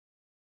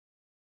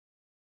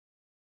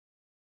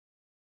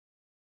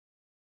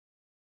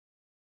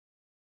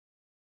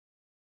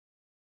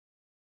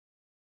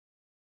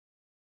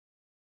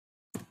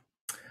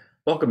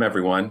Welcome,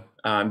 everyone.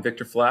 I'm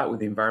Victor Flatt with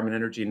the Environment,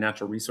 Energy, and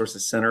Natural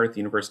Resources Center at the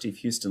University of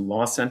Houston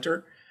Law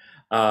Center.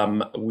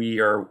 We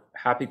are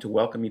happy to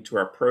welcome you to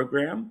our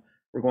program.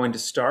 We're going to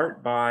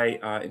start by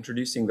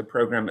introducing the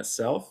program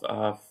itself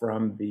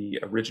from the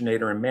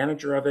originator and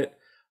manager of it,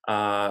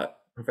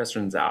 Professor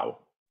Nzao.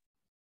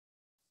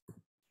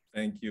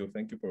 Thank you,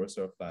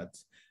 Professor Flatt.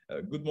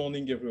 Good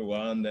morning,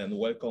 everyone, and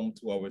welcome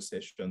to our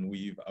session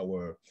with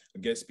our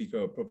guest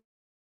speaker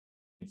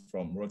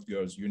from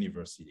Rutgers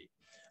University.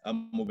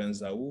 I'm Moben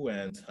Zaou,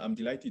 and I'm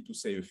delighted to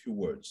say a few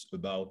words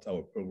about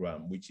our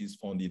program, which is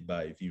funded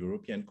by the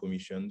European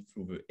Commission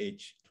through the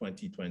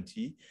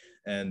H2020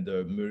 and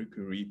the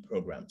Mercury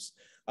programs.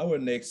 Our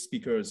next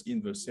speakers in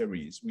the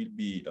series will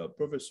be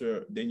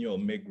Professor Daniel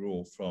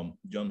Megro from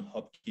Johns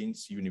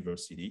Hopkins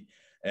University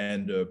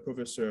and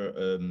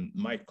Professor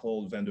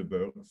Michael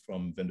Vanderberg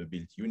from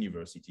Vanderbilt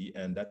University,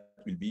 and that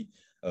will be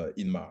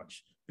in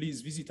March.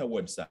 Please visit our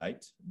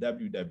website,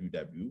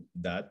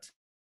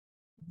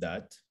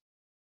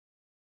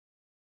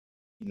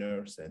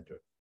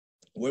 www.inner.center,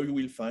 where you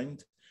will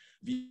find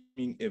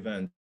viewing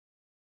events,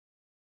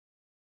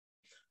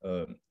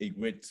 a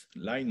great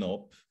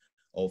lineup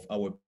of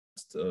our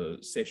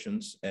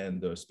sessions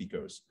and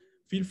speakers.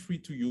 Feel free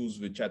to use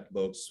the chat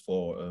box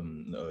for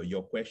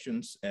your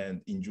questions,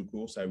 and in due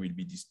course, I will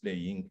be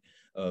displaying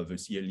the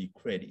CLE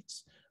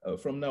credits.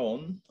 From now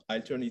on,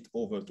 I'll turn it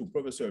over to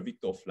Professor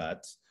Victor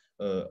Flatt,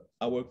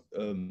 our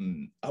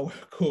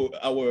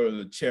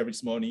chair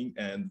this morning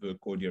and the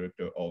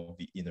co-director of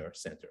the Inner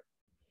Center.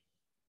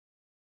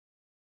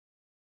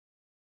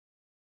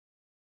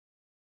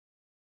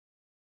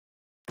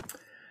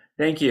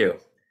 Thank you.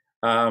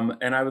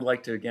 And I would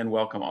like to again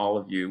welcome all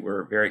of you.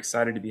 We're very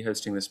excited to be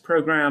hosting this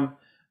program.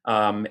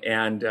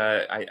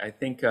 I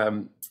think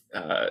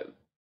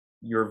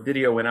your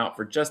video went out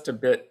for just a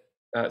bit,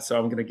 so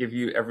I'm going to give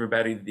you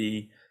everybody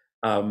the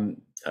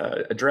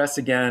address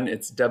again.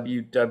 It's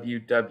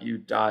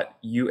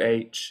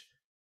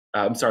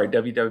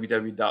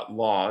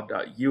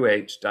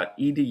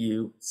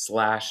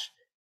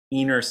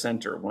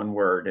www.law.uh.edu/inner-center, one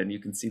word, and you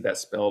can see that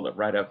spelled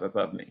right up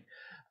above me.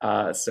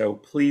 So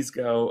please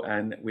go,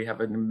 and we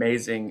have an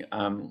amazing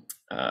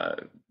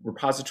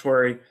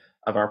repository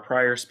of our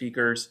prior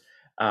speakers,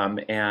 and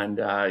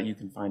you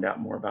can find out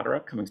more about our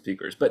upcoming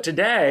speakers. But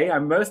today,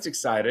 I'm most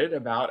excited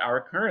about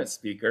our current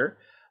speaker,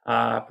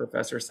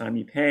 Professor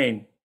Simi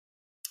Payne.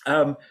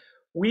 In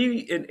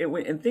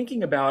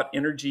thinking about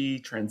energy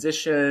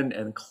transition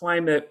and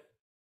climate,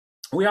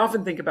 we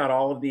often think about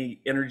all of the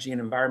energy and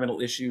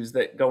environmental issues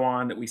that go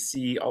on that we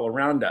see all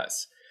around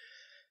us.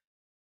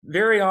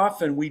 Very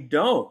often, we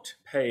don't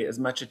pay as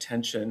much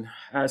attention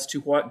as to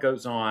what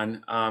goes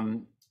on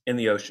in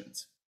the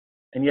oceans.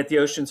 And yet the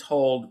oceans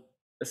hold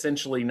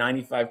essentially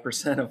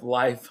 95% of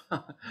life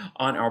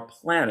on our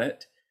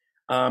planet.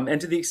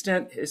 And to the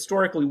extent,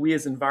 historically, we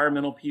as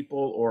environmental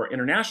people or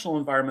international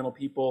environmental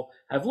people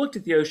have looked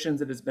at the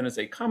oceans, it has been as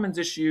a commons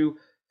issue,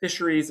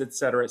 fisheries, et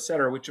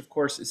cetera, which of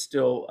course is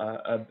still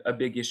a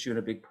big issue and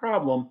a big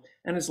problem,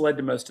 and has led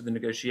to most of the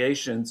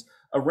negotiations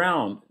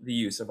around the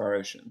use of our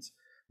oceans.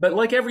 But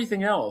like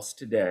everything else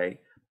today,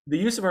 the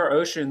use of our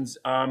oceans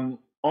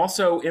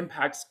also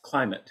impacts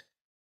climate,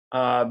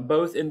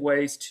 both in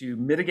ways to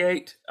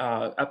mitigate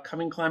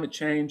upcoming climate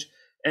change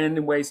and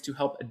in ways to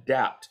help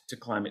adapt to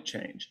climate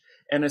change.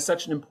 And as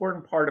such an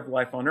important part of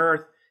life on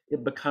Earth,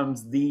 it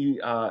becomes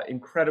the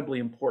incredibly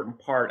important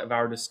part of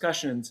our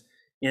discussions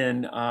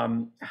in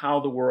how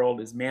the world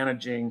is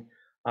managing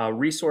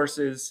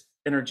resources,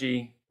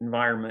 energy,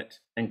 environment,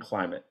 and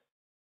climate.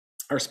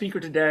 Our speaker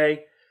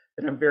today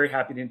that I'm very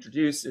happy to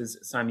introduce is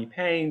Simi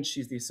Payne.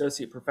 She's the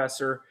Associate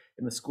Professor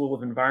in the School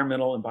of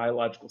Environmental and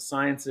Biological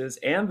Sciences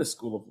and the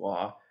School of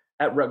Law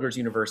at Rutgers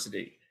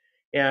University.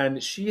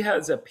 And she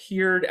has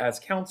appeared as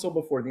counsel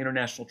before the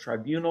International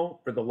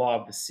Tribunal for the Law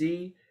of the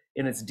Sea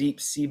in its deep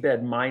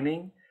seabed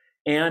mining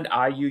and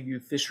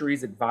IUU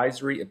fisheries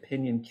advisory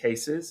opinion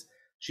cases.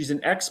 She's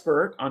an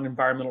expert on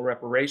environmental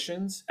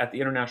reparations at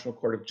the International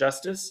Court of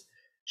Justice.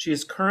 She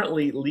is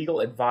currently legal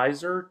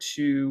advisor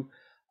to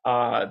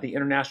the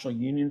International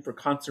Union for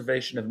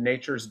Conservation of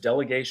Nature's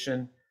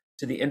delegation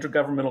to the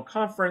Intergovernmental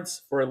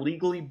Conference for a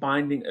legally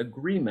binding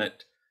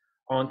agreement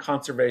on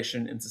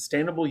conservation and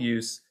sustainable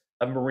use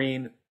of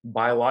marine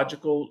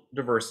biological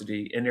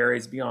diversity in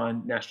areas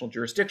beyond national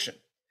jurisdiction.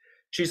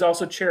 She's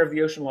also chair of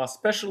the Ocean Law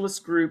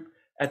Specialist Group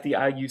at the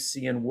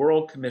IUCN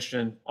World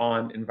Commission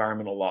on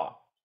Environmental Law.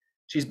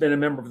 She's been a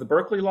member of the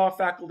Berkeley Law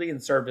faculty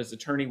and served as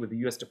attorney with the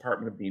U.S.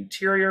 Department of the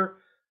Interior,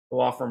 the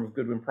law firm of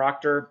Goodwin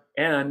Procter,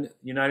 and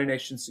the United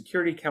Nations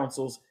Security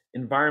Council's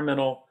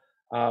Environmental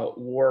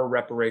War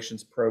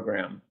Reparations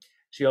Program.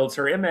 She holds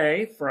her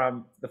MA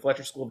from the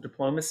Fletcher School of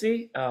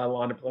Diplomacy,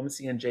 Law and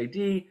Diplomacy, and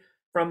JD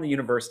from the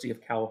University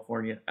of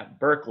California at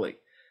Berkeley.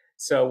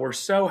 So we're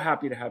so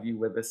happy to have you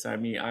with us,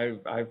 Simi.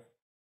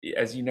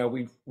 As you know,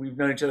 we've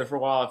known each other for a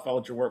while. I've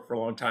followed your work for a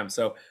long time.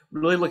 So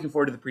really looking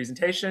forward to the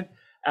presentation.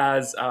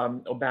 As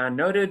Oban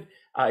noted,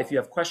 if you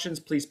have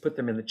questions, please put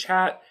them in the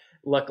chat.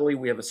 luckily,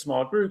 we have a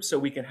small group, so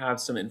we can have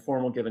some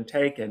informal give and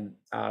take, and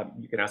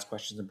you can ask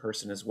questions in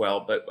person as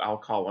well, but I'll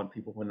call on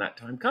people when that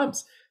time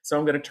comes. So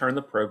I'm going to turn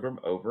the program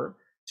over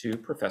to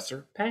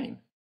Professor Payne.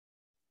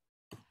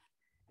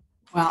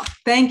 Well,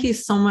 thank you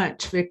so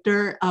much,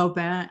 Victor.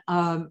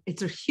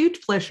 It's a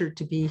huge pleasure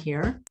to be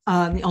here.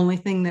 The only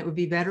thing that would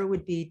be better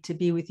would be to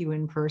be with you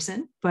in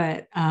person,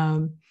 but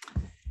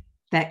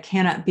that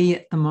cannot be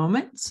at the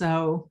moment.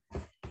 So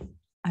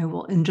I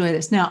will enjoy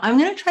this. Now, I'm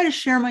going to try to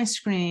share my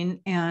screen,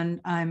 and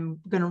I'm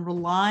going to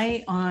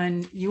rely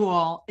on you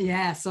all.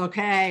 Yes,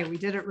 okay, we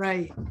did it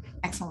right.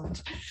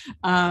 Excellent.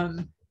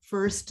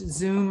 First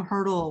Zoom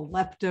hurdle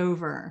leapt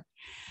over.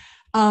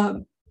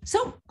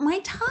 So my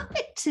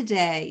topic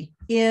today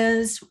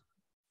is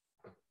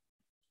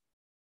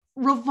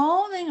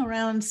revolving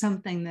around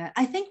something that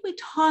I think we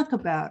talk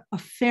about a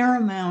fair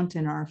amount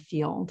in our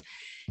field.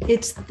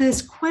 It's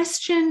this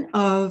question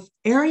of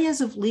areas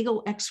of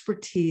legal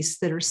expertise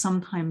that are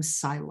sometimes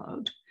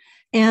siloed.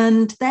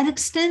 And that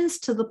extends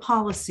to the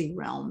policy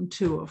realm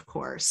too, of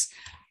course.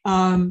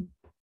 In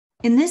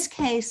this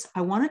case,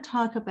 I want to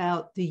talk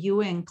about the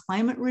UN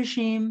climate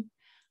regime,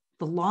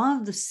 the law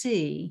of the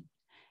sea,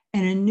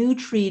 and a new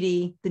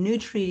treaty, the new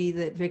treaty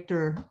that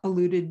Victor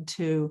alluded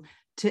to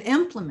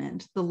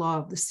implement the Law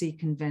of the Sea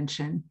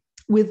Convention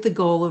with the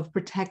goal of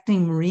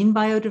protecting marine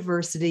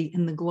biodiversity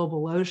in the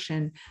global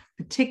ocean,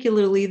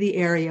 particularly the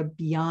area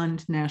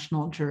beyond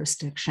national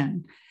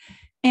jurisdiction.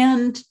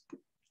 And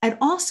I'd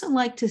also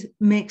like to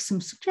make some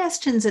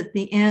suggestions at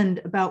the end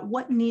about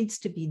what needs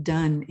to be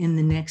done in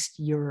the next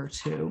year or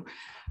two,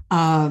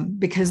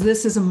 because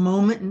this is a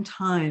moment in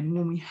time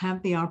when we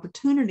have the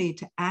opportunity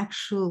to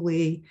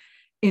actually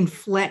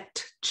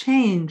inflect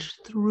change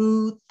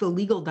through the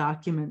legal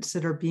documents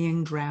that are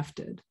being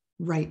drafted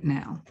right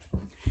now.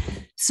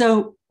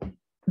 So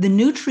the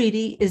new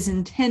treaty is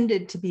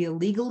intended to be a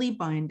legally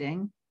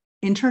binding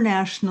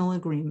international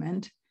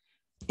agreement,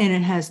 and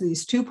it has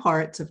these two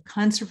parts of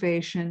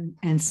conservation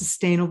and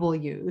sustainable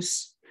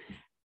use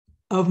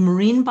of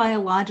marine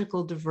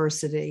biological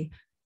diversity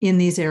in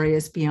these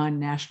areas beyond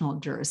national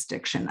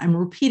jurisdiction. I'm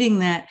repeating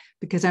that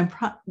because I'm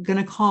going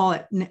to call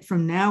it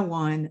from now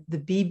on the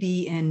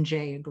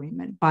BBNJ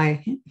agreement,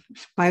 by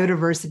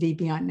Biodiversity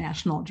Beyond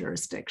National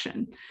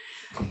Jurisdiction.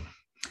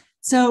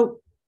 So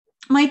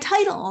my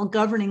title,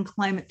 Governing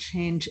Climate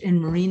Change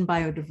and Marine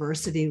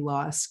Biodiversity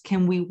Loss,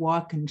 Can We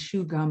Walk and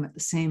Chew Gum at the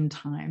Same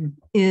Time,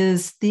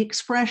 is the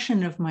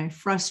expression of my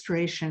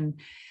frustration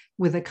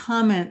with a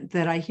comment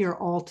that I hear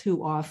all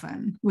too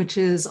often, which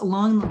is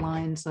along the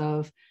lines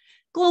of,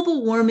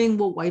 global warming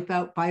will wipe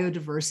out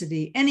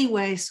biodiversity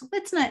anyway, so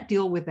let's not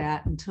deal with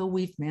that until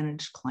we've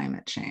managed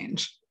climate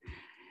change.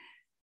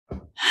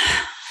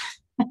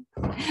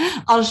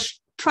 I'll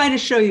try to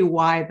show you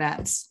why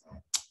that's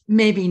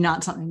maybe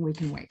not something we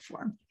can wait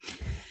for.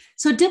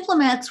 So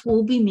diplomats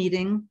will be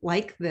meeting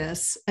like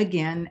this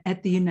again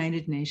at the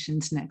United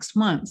Nations next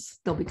month.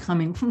 They'll be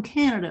coming from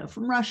Canada,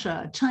 from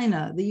Russia,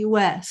 China, the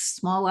US,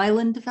 small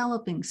island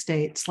developing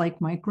states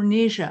like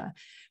Micronesia,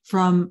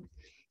 from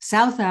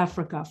South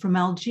Africa, from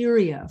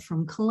Algeria,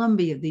 from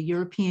Colombia, the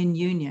European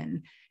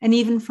Union, and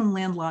even from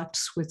landlocked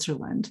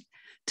Switzerland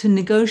to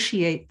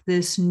negotiate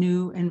this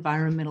new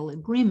environmental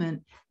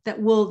agreement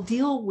that will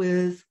deal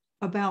with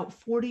about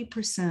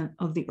 40%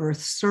 of the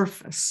Earth's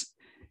surface.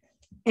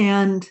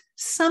 And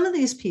some of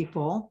these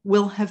people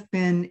will have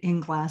been in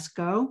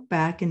Glasgow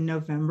back in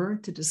November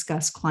to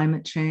discuss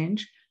climate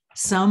change.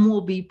 Some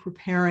will be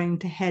preparing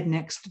to head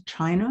next to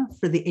China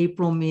for the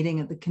April meeting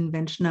at the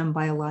Convention on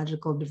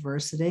Biological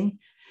Diversity.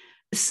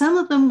 Some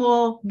of them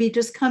will be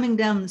just coming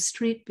down the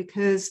street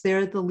because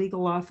they're the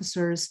legal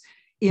officers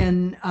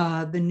in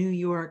the New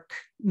York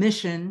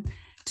mission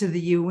to the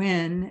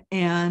UN,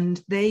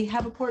 and they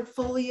have a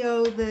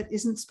portfolio that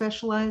isn't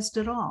specialized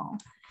at all.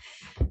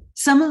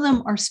 Some of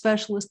them are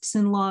specialists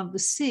in law of the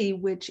sea,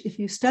 which if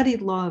you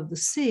studied law of the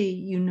sea,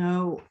 you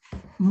know,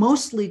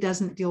 mostly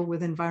doesn't deal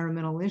with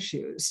environmental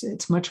issues.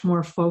 It's much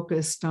more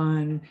focused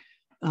on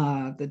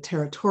the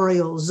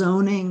territorial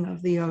zoning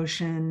of the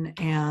ocean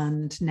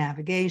and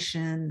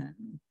navigation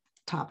and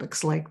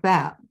topics like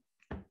that.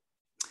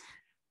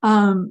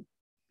 Some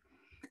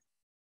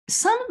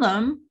of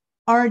them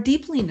are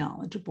deeply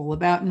knowledgeable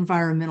about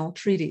environmental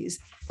treaties.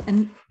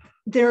 And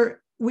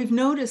we've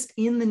noticed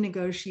in the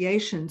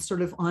negotiations,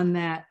 sort of on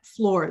that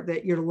floor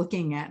that you're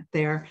looking at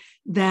there,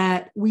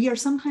 that we are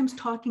sometimes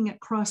talking at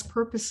cross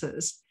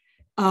purposes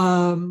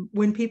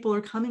when people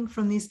are coming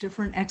from these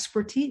different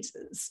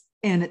expertises,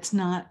 and it's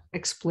not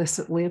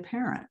explicitly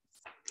apparent.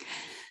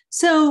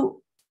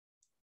 So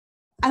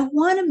I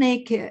want to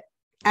make it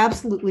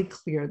absolutely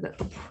clear that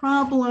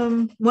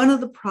one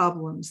of the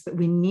problems that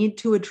we need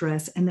to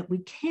address and that we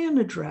can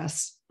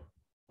address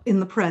in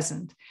the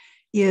present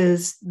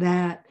is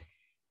that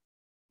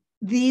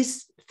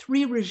these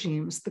three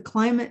regimes, the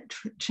climate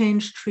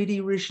change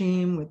treaty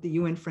regime with the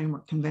UN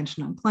Framework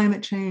Convention on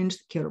Climate Change,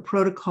 the Kyoto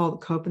Protocol, the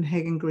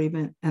Copenhagen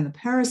Agreement, and the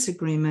Paris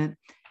Agreement,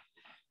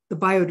 the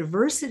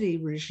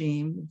biodiversity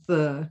regime,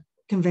 the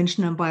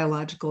Convention on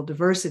Biological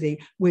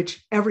Diversity,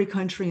 which every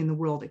country in the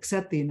world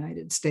except the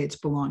United States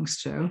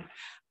belongs to,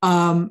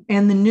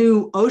 and the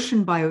new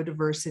Ocean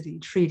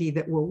Biodiversity Treaty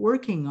that we're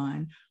working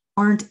on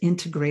aren't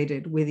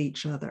integrated with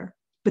each other,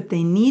 but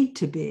they need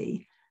to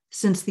be,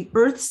 since the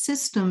Earth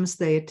systems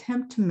they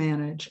attempt to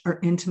manage are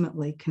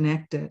intimately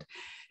connected.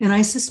 And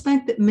I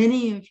suspect that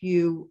many of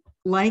you,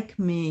 like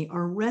me,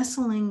 are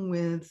wrestling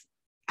with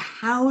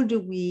how do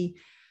we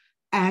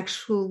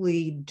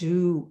actually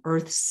do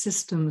Earth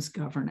systems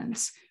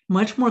governance,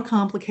 much more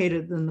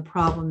complicated than the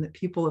problem that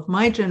people of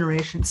my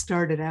generation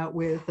started out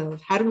with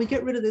of how do we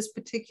get rid of this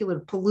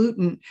particular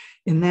pollutant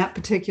in that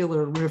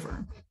particular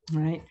river,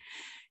 right?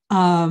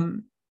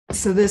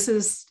 So this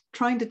is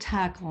trying to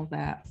tackle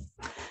that.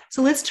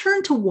 So let's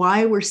turn to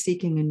why we're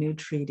seeking a new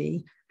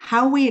treaty,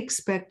 how we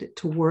expect it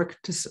to work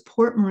to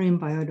support marine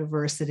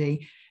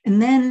biodiversity, and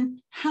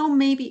then how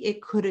maybe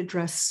it could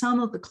address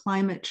some of the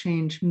climate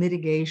change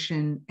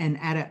mitigation and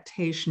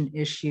adaptation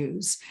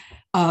issues,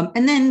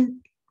 and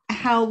then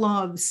how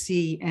law of the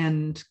sea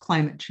and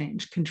climate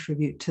change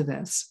contribute to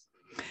this.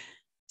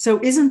 So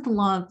isn't the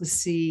Law of the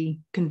Sea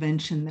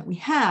convention that we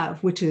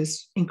have, which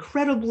is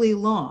incredibly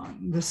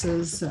long, this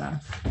is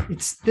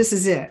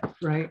it,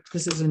 right?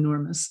 This is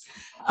enormous.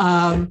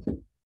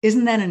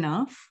 Isn't that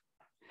enough?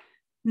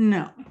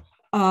 No.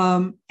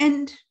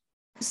 And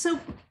so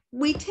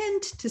we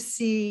tend to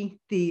see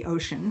the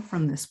ocean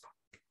from this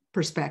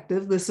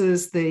perspective. This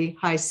is the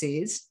high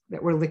seas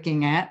that we're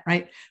looking at,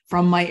 right?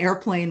 From my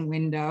airplane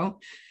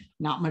window,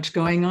 not much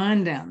going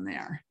on down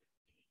there.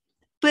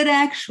 But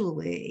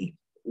actually,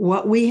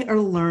 what we are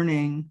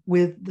learning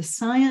with the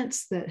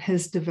science that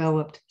has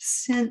developed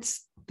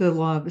since the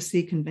Law of the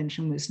Sea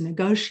Convention was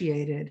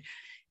negotiated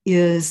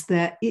is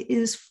that it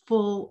is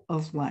full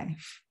of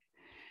life.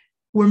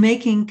 We're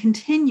making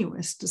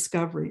continuous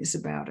discoveries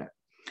about it.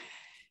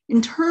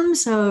 In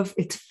terms of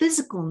its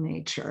physical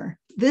nature,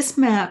 this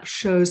map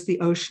shows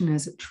the ocean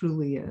as it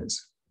truly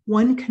is,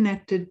 one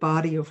connected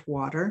body of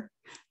water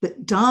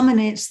that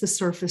dominates the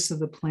surface of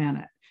the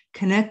planet,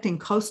 connecting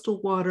coastal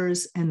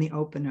waters and the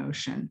open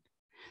ocean.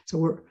 So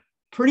we're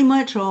pretty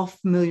much all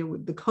familiar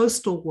with the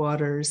coastal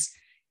waters,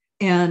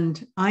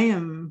 and I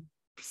am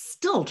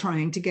still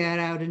trying to get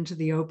out into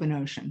the open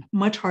ocean,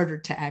 much harder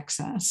to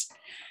access.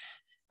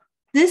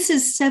 This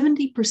is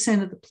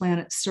 70% of the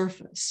planet's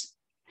surface.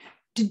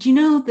 Did you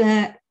know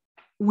that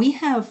we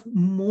have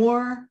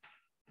more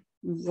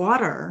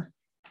water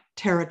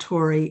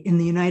territory in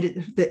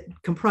the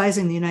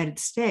comprising the United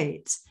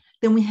States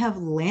than we have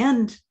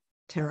land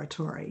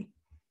territory?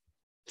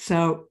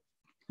 So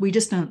we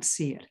just don't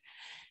see it.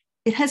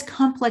 It has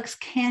complex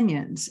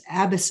canyons,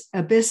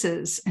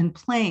 abysses, and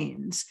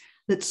plains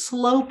that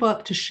slope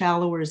up to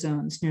shallower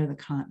zones near the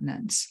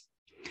continents.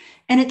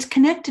 And it's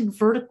connected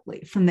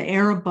vertically from the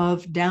air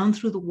above down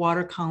through the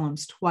water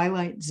column's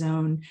twilight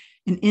zone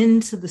and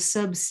into the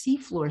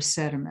sub-seafloor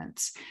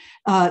sediments.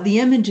 The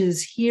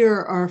images here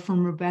are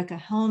from Rebecca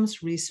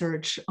Helm's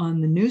research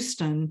on the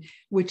Neuston,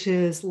 which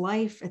is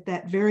life at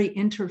that very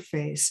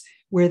interface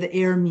where the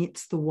air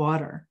meets the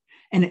water.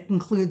 And it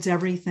includes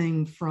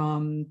everything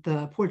from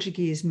the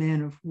Portuguese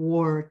man of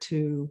war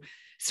to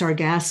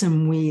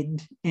sargassum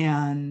weed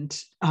and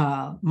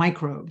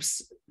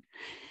microbes.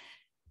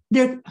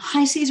 Their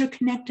high seas are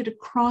connected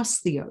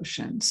across the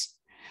oceans.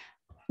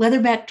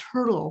 Leatherback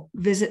turtle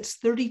visits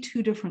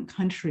 32 different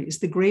countries.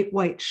 The great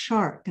white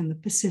shark and the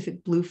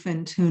Pacific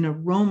bluefin tuna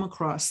roam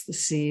across the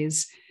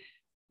seas.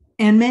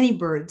 And many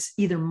birds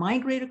either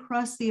migrate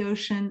across the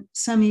ocean,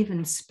 some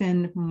even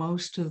spend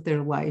most of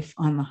their life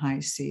on the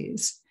high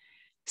seas.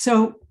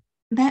 So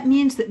that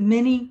means that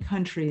many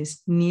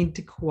countries need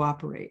to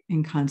cooperate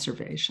in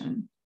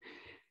conservation.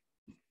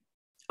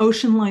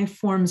 Ocean life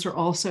forms are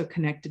also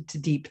connected to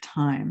deep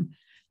time.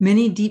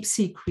 Many deep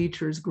sea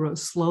creatures grow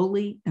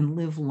slowly and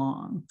live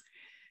long.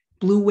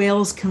 Blue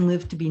whales can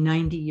live to be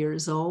 90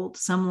 years old.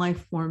 Some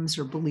life forms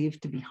are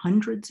believed to be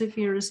hundreds of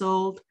years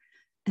old.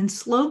 And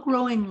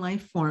slow-growing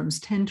life forms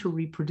tend to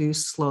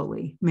reproduce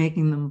slowly,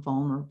 making them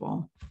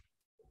vulnerable.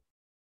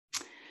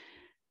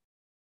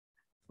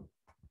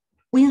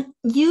 We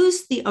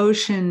use the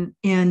ocean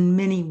in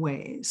many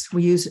ways.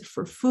 We use it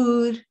for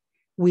food.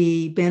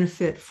 We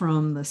benefit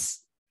from the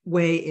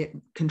way it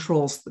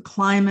controls the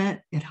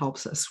climate. It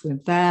helps us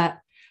with that.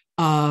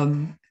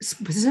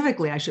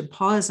 Specifically, I should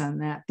pause on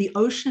that. The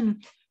ocean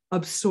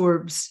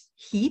absorbs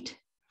heat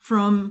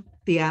from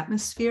the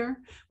atmosphere,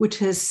 which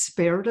has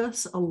spared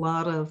us a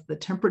lot of the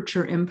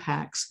temperature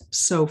impacts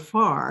so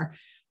far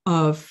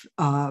of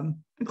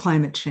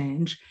climate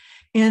change.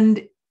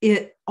 And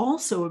it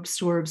also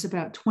absorbs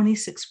about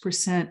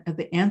 26% of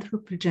the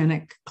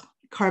anthropogenic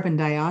carbon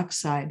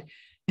dioxide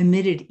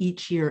emitted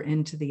each year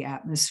into the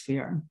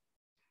atmosphere.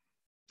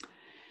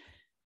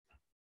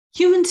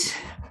 Humans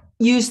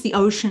use the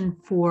ocean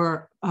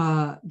for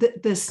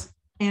this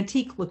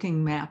antique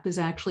looking map is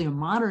actually a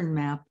modern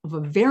map of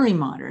a very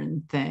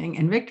modern thing.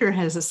 And Victor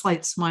has a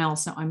slight smile,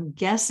 so I'm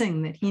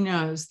guessing that he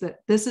knows that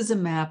this is a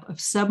map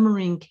of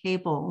submarine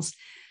cables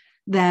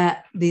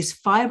that these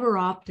fiber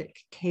optic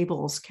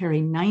cables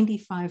carry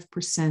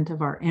 95%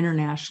 of our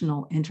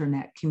international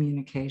internet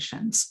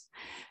communications,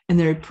 and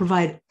they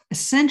provide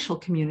essential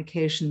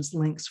communications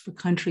links for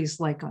countries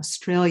like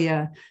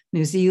Australia,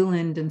 New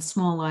Zealand, and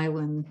small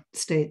island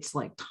states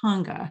like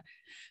Tonga.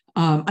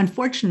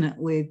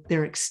 Unfortunately,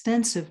 their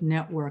extensive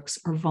networks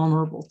are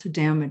vulnerable to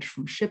damage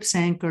from ship's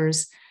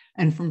anchors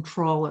and from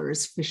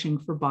trawlers fishing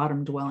for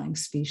bottom-dwelling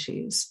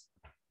species.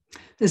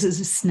 This is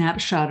a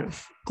snapshot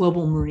of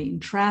global marine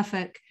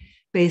traffic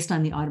based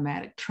on the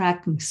automatic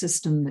tracking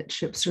system that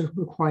ships are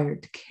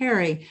required to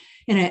carry.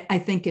 And I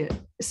think it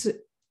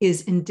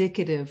is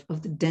indicative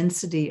of the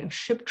density of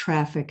ship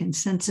traffic in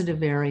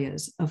sensitive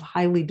areas of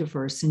highly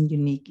diverse and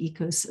unique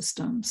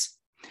ecosystems.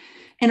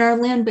 And our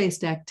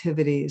land-based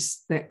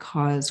activities that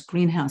cause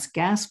greenhouse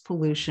gas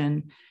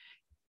pollution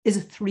is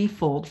a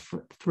threefold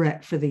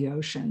threat for the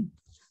ocean.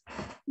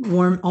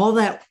 All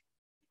that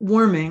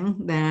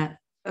warming, that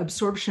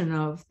absorption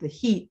of the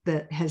heat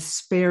that has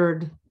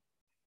spared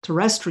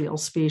terrestrial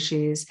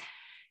species,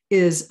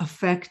 is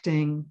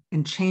affecting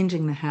and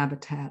changing the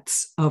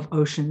habitats of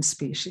ocean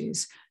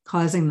species,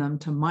 causing them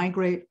to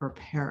migrate or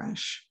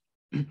perish.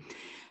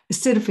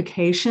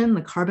 Acidification,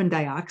 the carbon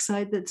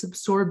dioxide that's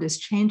absorbed, is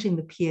changing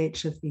the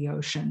pH of the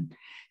ocean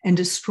and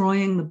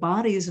destroying the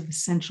bodies of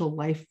essential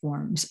life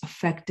forms,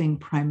 affecting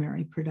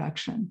primary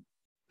production.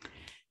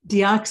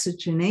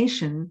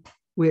 Deoxygenation,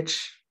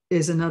 which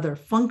is another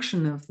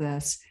function of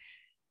this,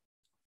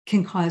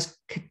 can cause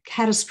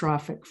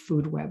catastrophic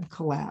food web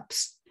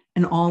collapse.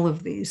 And all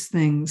of these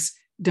things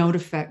don't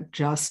affect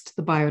just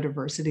the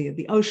biodiversity of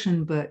the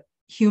ocean, but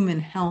human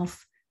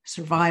health,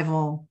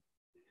 survival,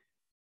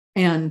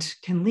 and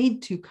can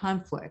lead to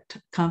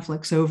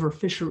conflicts over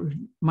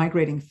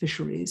migrating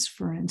fisheries,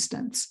 for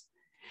instance.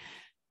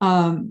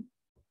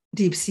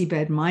 Deep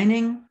seabed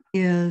mining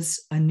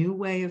is a new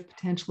way of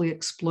potentially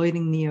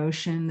exploiting the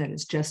ocean that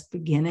is just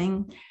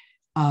beginning.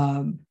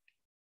 And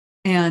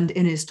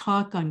in his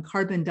talk on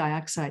carbon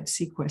dioxide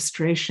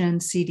sequestration,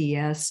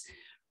 CDS,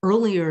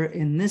 earlier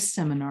in this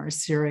seminar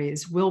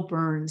series, Will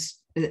Burns,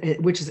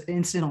 which is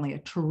incidentally a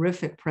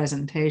terrific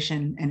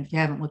presentation, and if you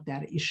haven't looked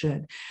at it, you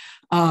should,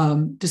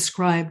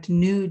 described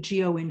new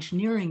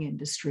geoengineering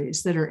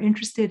industries that are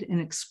interested in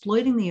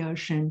exploiting the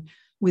ocean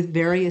with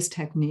various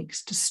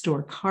techniques to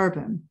store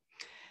carbon.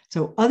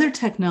 So other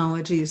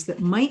technologies that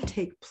might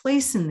take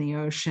place in the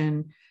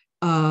ocean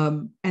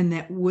and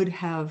that would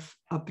have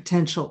a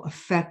potential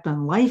effect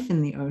on life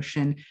in the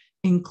ocean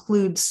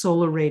include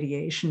solar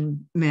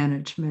radiation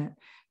management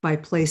by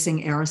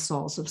placing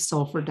aerosols of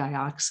sulfur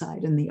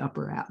dioxide in the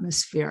upper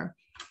atmosphere.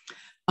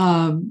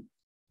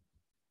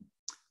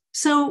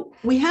 So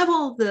we have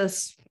all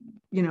this,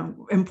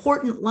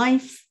 important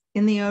life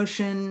in the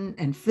ocean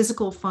and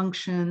physical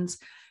functions,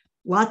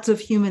 lots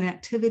of human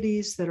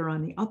activities that are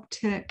on the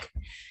uptick.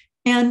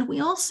 And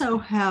we also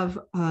have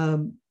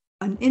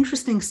an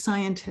interesting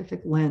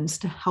scientific lens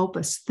to help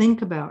us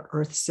think about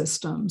Earth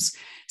systems.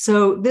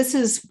 So this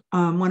is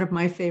one of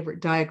my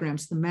favorite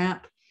diagrams. The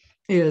map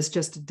is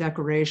just a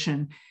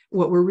decoration.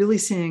 What we're really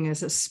seeing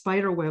is a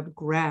spiderweb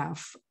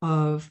graph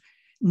of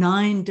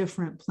 9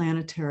 different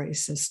planetary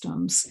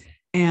systems.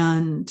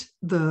 And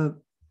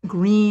the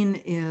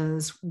green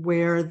is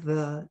where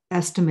the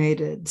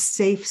estimated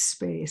safe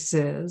space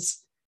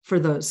is for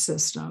those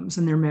systems.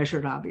 And they're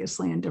measured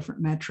obviously in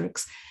different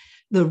metrics.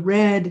 The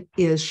red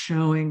is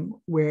showing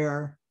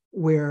where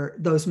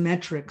those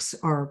metrics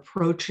are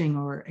approaching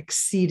or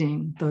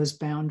exceeding those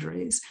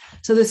boundaries.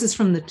 So this is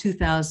from the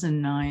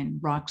 2009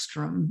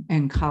 Rockstrom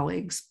and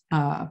colleagues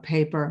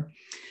paper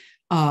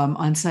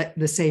on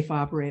the safe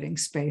operating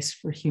space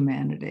for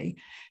humanity.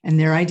 And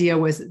their idea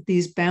was that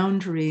these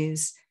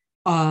boundaries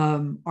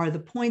are the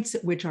points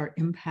at which our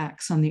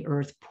impacts on the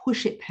Earth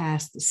push it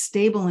past the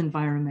stable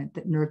environment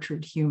that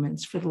nurtured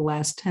humans for the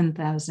last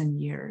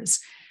 10,000 years.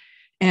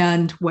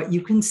 And what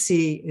you can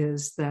see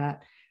is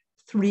that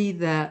 2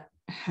 that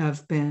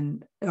have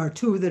been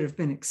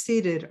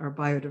exceeded are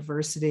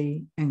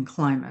biodiversity and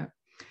climate.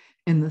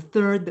 And the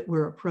 3rd that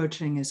we're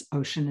approaching is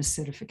ocean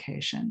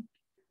acidification.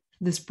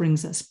 This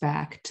brings us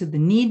back to the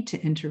need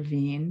to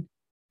intervene.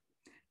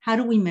 How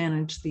do we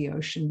manage the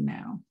ocean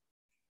now?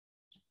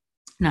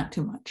 Not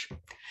too much.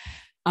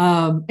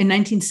 In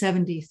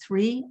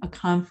 1973,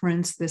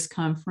 this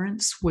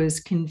conference was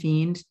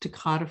convened to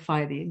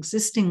codify the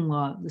existing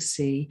law of the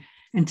sea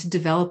and to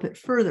develop it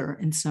further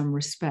in some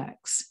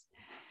respects.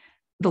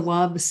 The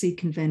Law of the Sea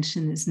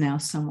Convention is now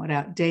somewhat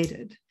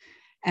outdated.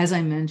 As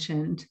I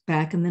mentioned,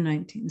 back in the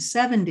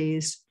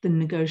 1970s, the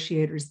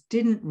negotiators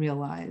didn't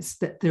realize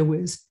that there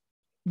was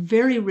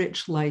very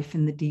rich life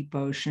in the deep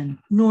ocean,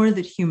 nor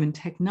that human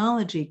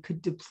technology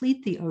could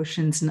deplete the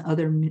oceans and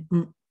other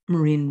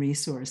marine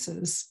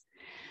resources.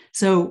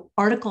 So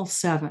Article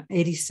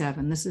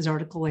 87, this is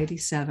Article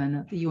 87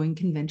 of the UN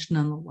Convention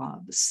on the Law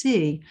of the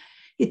Sea.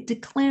 It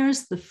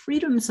declares the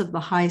freedoms of the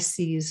high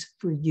seas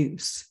for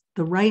use,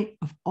 the right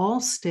of all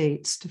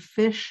states to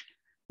fish,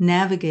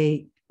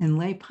 navigate, and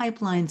lay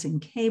pipelines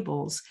and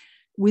cables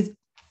with,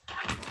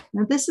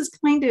 now this is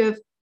kind of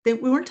we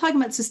weren't talking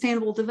about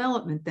sustainable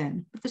development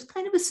then, but there's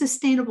kind of a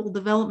sustainable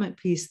development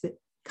piece that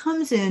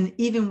comes in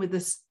even with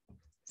this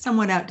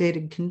somewhat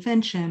outdated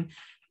convention,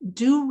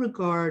 due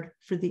regard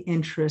for the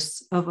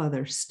interests of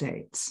other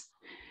states.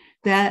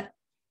 That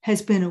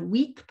has been a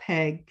weak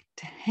peg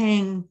to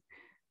hang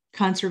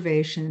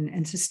conservation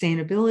and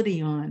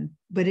sustainability on,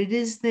 but it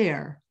is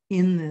there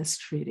in this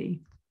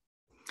treaty.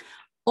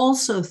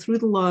 Also, through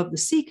the Law of the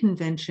Sea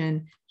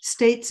Convention,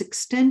 states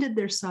extended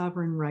their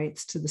sovereign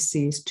rights to the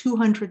seas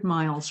 200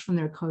 miles from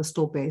their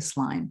coastal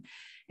baseline,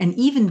 and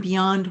even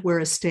beyond where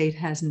a state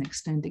has an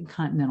extended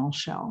continental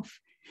shelf.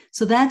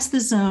 So that's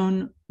the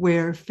zone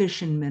where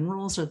fish and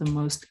minerals are the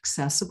most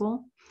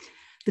accessible.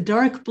 The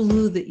dark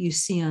blue that you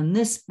see on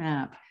this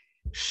map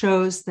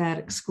shows that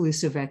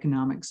exclusive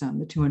economic zone,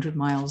 the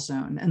 200-mile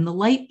zone, and the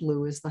light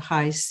blue is the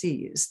high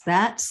seas.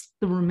 That's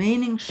the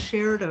remaining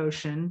shared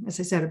ocean, as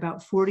I said,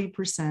 about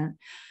 40%,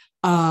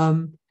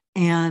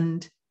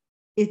 and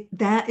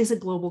that is a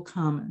global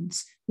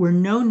commons where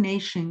no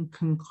nation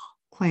can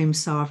claim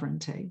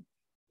sovereignty.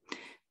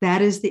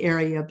 That is the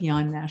area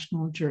beyond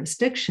national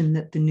jurisdiction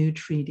that the new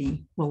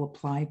treaty will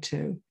apply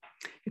to.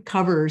 It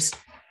covers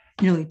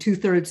nearly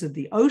 2/3 of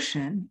the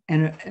ocean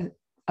and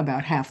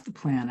about half the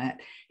planet.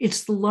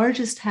 It's the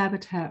largest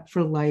habitat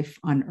for life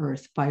on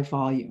Earth by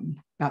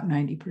volume, about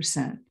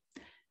 90%.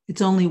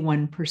 It's only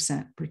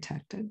 1%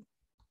 protected.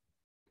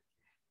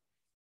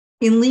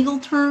 In legal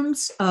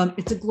terms,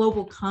 it's a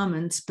global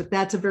commons, but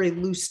that's a very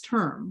loose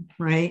term,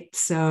 right?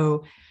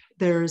 So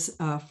there's,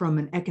 from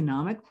an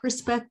economic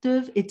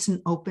perspective, it's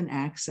an open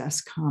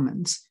access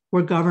commons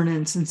where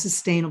governance and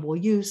sustainable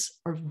use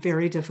are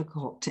very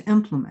difficult to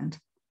implement.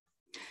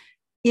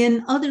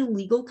 In other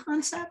legal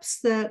concepts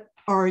that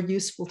are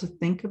useful to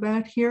think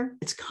about here,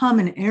 it's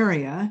common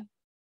area,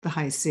 the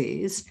high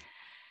seas.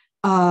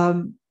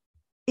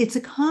 It's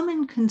a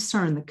common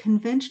concern. The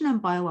Convention on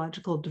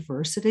Biological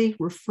Diversity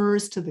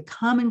refers to the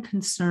common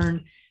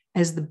concern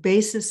as the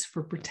basis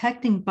for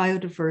protecting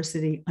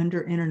biodiversity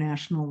under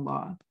international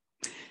law.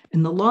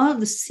 And the Law of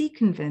the Sea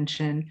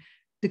Convention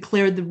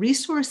declared the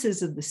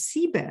resources of the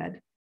seabed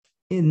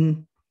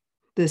in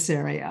this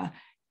area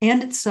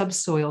and its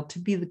subsoil to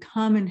be the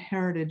common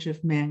heritage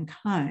of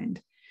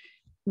mankind.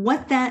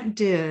 What that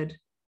did,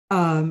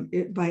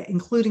 by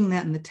including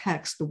that in the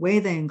text, the way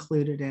they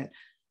included it,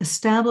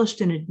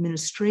 established an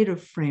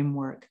administrative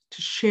framework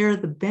to share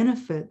the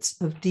benefits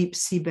of deep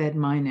seabed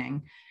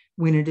mining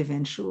when it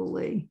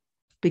eventually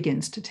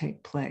begins to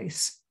take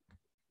place.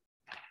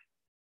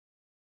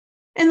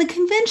 And the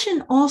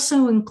convention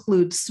also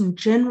includes some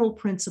general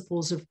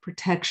principles of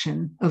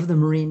protection of the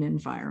marine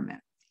environment.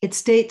 It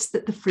states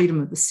that the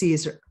freedom of the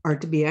seas are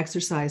to be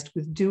exercised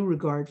with due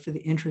regard for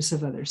the interests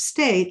of other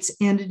states,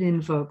 and it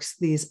invokes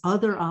these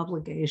other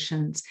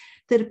obligations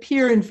that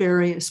appear in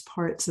various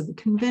parts of the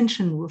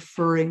convention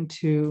referring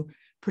to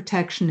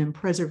protection and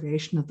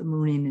preservation of the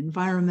marine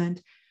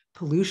environment,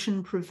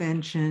 pollution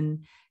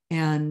prevention,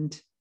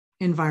 and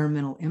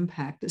environmental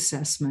impact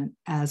assessment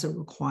as a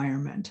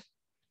requirement.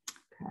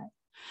 Okay.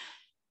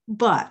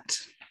 But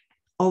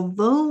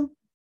although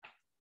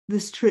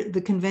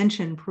the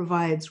convention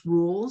provides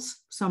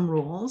rules, some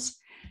rules,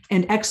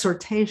 and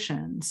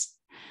exhortations,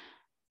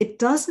 it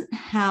doesn't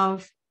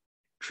have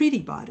treaty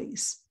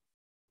bodies.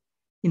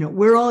 You know,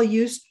 we're all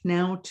used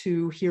now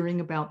to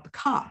hearing about the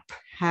COP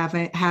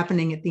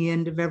happening at the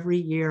end of every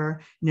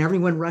year, and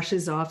everyone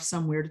rushes off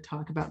somewhere to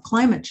talk about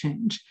climate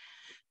change.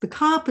 The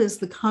COP is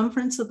the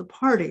Conference of the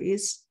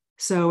Parties,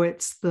 so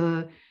it's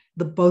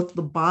both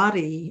the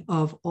body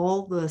of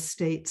all the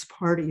states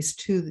parties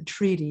to the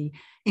treaty,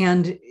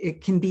 and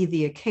it can be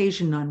the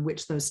occasion on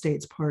which those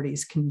states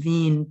parties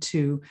convene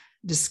to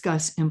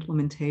discuss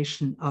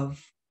implementation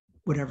of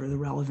whatever the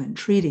relevant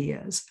treaty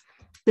is.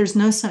 There's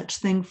no such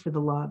thing for the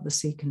Law of the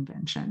Sea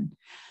Convention.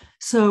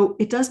 So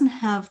it doesn't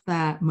have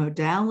that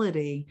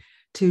modality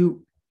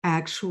to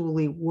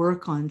actually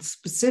work on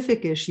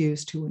specific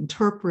issues to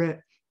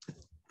interpret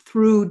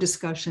through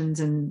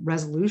discussions and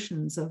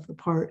resolutions of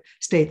the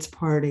states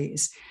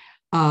parties,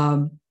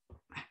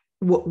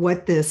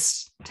 what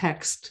this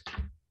text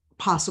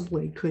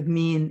possibly could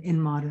mean in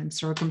modern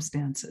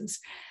circumstances.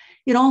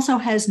 It also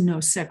has no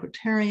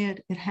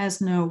secretariat. It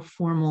has no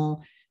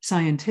formal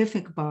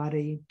scientific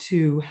body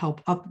to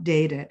help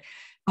update it.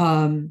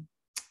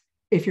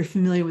 If you're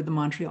familiar with the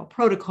Montreal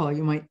Protocol,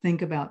 you might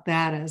think about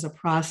that as a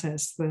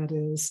process that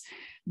is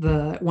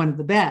one of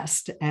the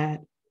best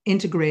at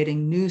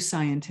integrating new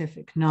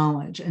scientific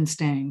knowledge and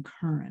staying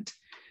current.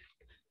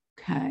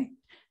 Okay.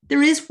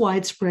 There is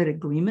widespread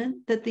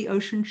agreement that the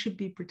ocean should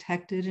be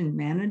protected and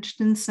managed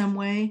in some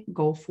way.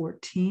 Goal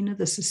 14 of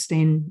the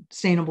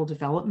Sustainable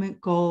Development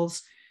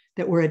Goals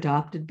that were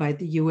adopted by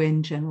the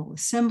UN General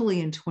Assembly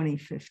in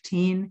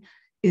 2015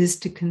 is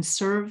to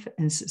conserve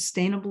and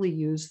sustainably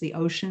use the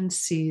oceans,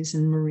 seas,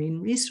 and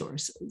marine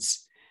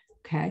resources.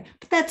 Okay,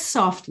 but that's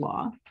soft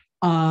law.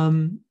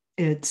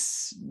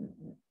 It's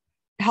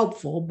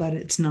helpful, but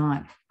it's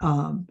not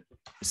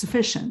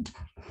sufficient.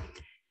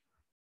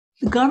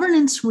 The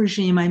governance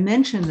regime, I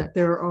mentioned that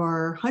there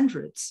are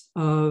hundreds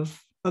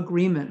of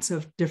agreements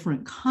of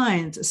different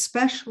kinds,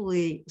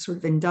 especially sort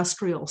of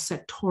industrial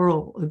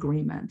sectoral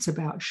agreements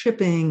about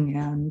shipping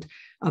and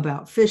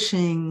about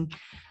fishing,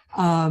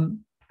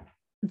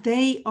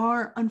 they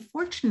are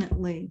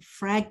unfortunately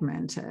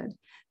fragmented.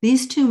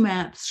 These two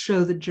maps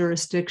show the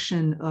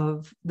jurisdiction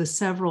of the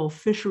several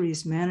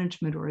fisheries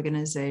management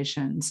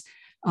organizations.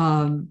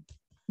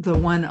 The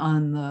one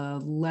on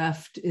the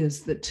left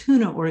is the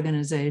tuna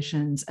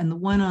organizations, and the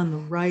one on the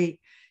right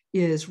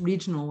is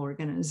regional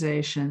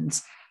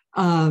organizations.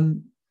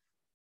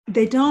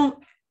 They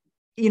don't,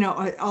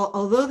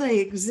 although they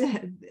exist,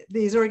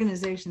 these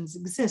organizations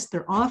exist,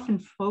 they're often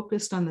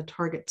focused on the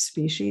target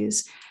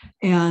species,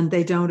 and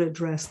they don't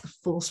address the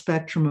full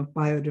spectrum of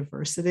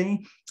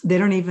biodiversity. They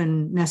don't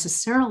even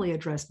necessarily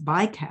address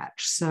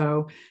bycatch.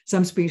 So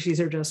some species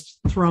are just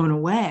thrown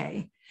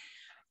away.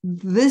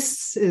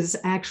 This is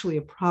actually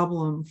a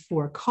problem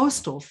for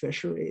coastal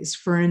fisheries.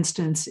 For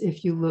instance,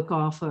 if you look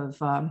off of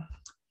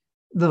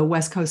the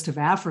west coast of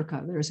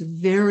Africa, there's a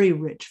very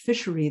rich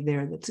fishery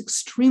there that's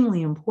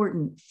extremely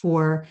important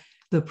for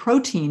the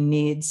protein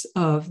needs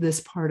of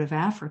this part of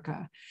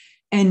Africa.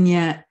 And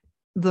yet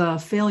the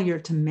failure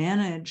to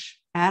manage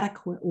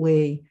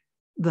adequately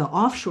the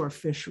offshore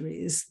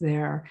fisheries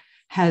there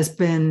has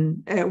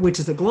been, which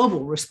is a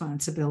global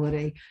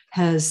responsibility,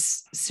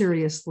 has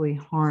seriously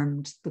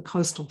harmed the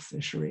coastal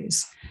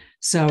fisheries.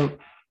 So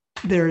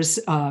there's,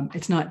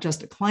 it's not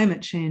just a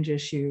climate change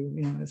issue,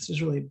 this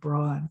is really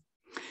broad.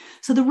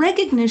 So the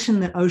recognition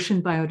that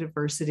ocean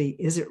biodiversity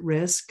is at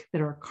risk,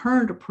 that our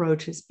current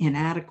approach is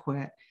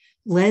inadequate,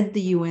 led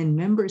the UN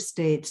member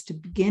states to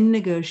begin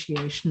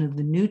negotiation of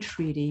the new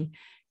treaty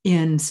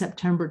in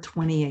September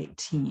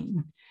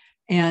 2018.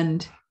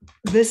 And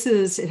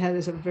it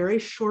has a very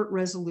short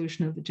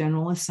resolution of the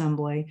General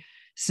Assembly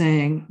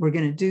saying, we're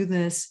going to do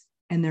this,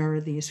 and there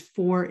are these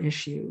 4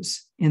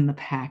 issues in the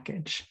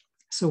package.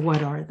 So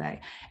what are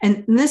they?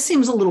 And this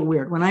seems a little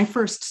weird. When I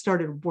first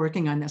started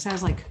working on this, I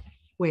was like,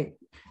 wait,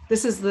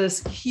 this is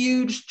this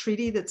huge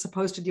treaty that's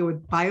supposed to deal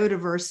with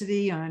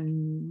biodiversity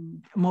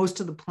on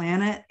most of the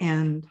planet,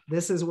 and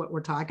this is what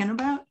we're talking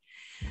about?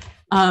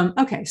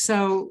 Okay,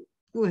 so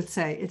let's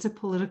say it's a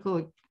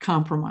political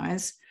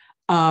compromise.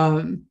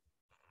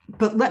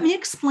 But let me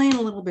explain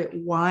a little bit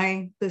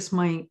why this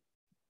might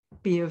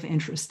be of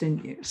interest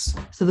and use.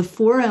 So the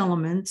 4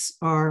 elements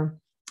are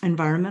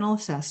environmental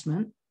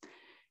assessment,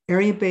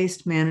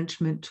 area-based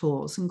management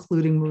tools,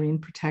 including marine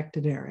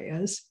protected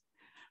areas,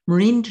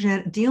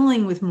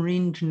 dealing with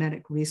marine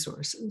genetic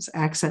resources,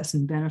 access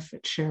and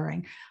benefit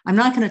sharing. I'm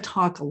not going to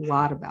talk a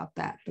lot about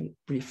that, but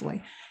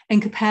briefly,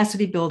 and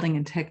capacity building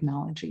and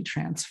technology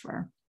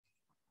transfer.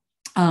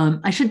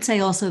 I should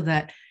say also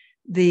that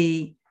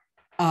the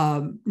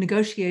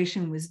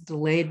negotiation was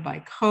delayed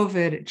by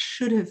COVID. It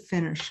should have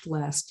finished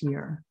last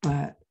year,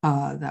 but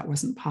that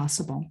wasn't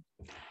possible.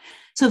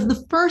 So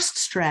the first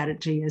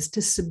strategy is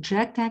to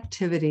subject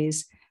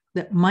activities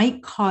that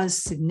might cause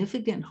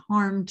significant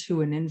harm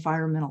to an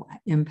environmental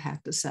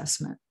impact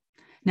assessment.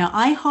 Now,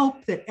 I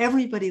hope that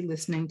everybody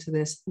listening to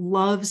this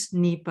loves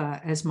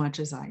NEPA as much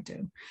as I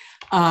do,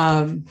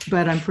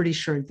 but I'm pretty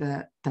sure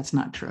that that's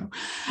not true.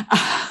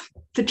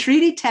 The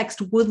treaty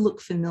text would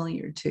look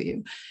familiar to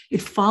you.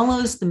 It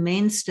follows the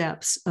main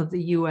steps of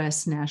the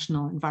US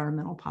National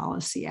Environmental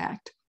Policy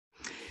Act.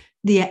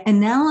 The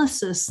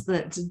analysis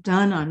that's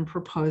done on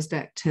proposed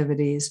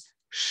activities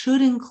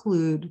should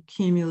include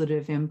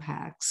cumulative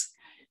impacts,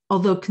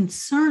 although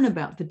concern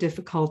about the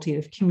difficulty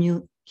of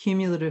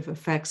cumulative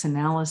effects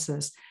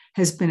analysis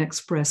has been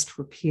expressed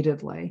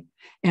repeatedly.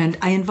 And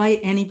I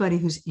invite anybody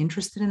who's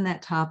interested in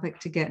that topic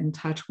to get in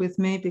touch with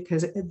me,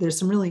 because there's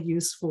some really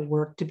useful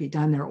work to be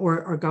done there,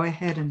 or go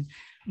ahead and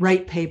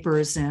write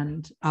papers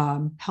and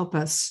help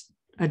us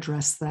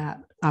address that,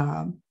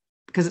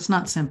 because it's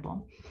not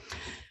simple,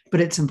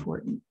 but it's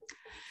important.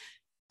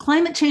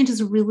 Climate change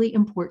is a really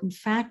important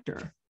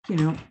factor,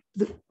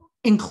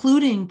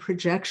 including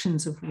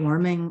projections of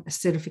warming,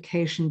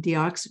 acidification,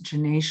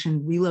 deoxygenation,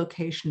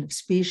 relocation of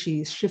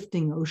species,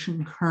 shifting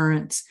ocean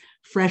currents,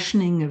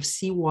 freshening of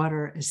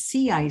seawater as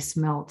sea ice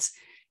melts,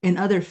 and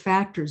other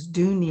factors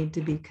do need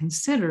to be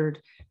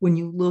considered when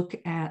you look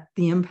at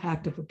the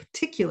impact of a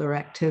particular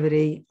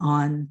activity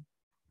on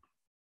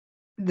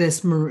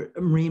this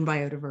marine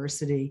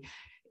biodiversity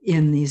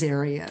in these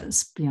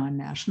areas beyond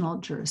national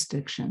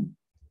jurisdiction.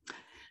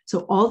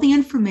 So all the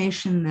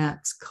information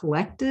that's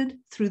collected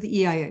through the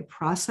EIA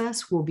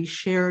process will be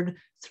shared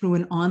through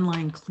an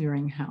online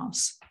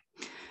clearinghouse.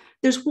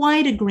 There's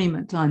wide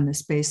agreement on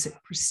this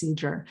basic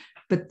procedure,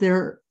 but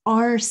there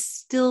are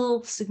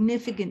still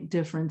significant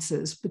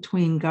differences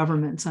between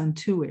governments on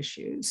 2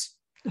 issues,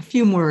 a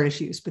few more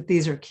issues, but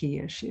these are key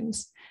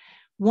issues.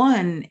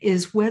 One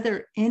is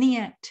whether any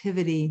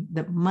activity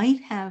that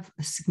might have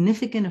a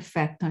significant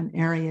effect on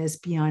areas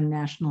beyond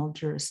national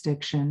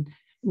jurisdiction,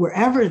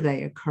 wherever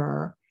they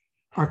occur,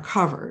 are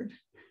covered.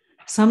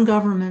 Some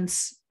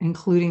governments,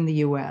 including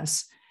the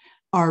US,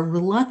 are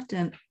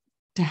reluctant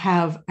to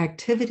have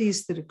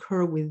activities that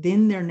occur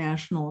within their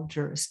national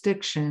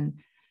jurisdiction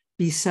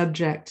be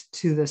subject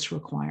to this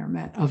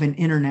requirement of an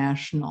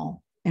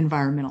international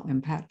environmental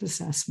impact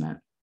assessment.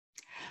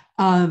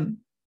 And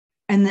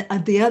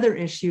the other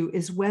issue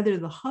is whether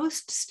the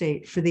host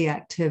state for the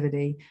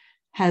activity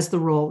has the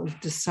role of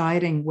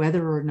deciding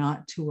whether or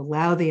not to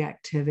allow the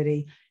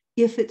activity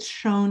if it's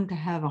shown to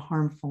have a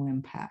harmful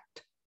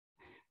impact,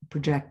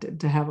 projected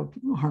to have a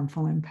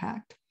harmful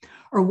impact,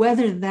 or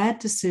whether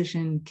that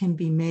decision can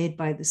be made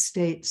by the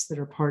states that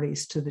are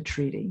parties to the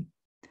treaty.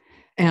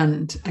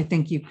 And I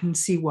think you can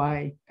see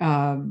why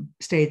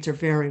states are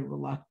very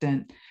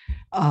reluctant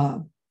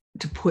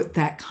to put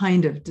that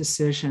kind of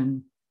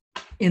decision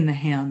in the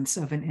hands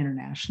of an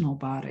international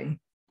body.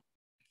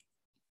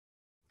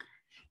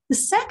 The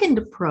second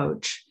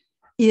approach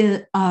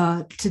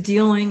to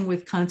dealing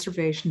with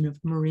conservation of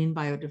marine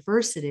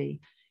biodiversity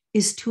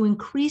is to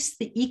increase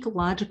the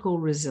ecological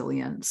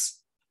resilience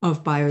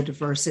of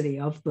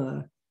biodiversity of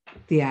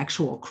the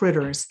actual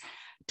critters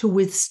to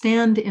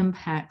withstand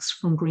impacts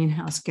from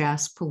greenhouse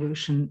gas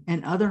pollution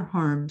and other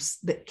harms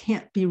that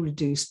can't be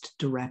reduced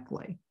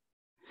directly.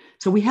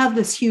 So we have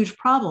this huge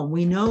problem.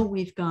 We know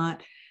we've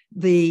got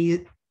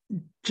the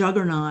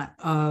juggernaut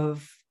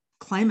of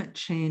climate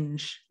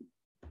change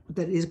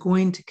that is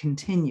going to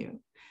continue.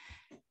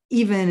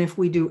 Even if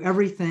we do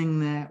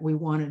everything that we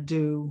want to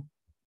do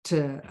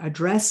to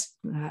address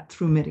that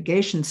through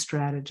mitigation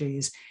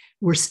strategies,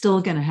 we're still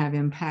going to have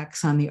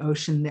impacts on the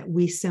ocean that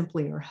we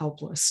simply are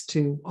helpless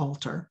to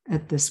alter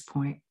at this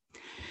point.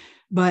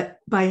 But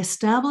by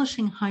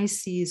establishing high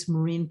seas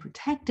marine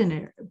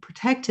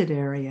protected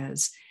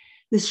areas,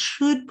 this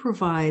should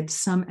provide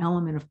some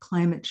element of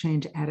climate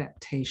change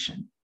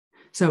adaptation.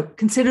 So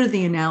consider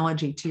the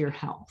analogy to your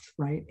health,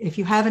 right? If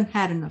you haven't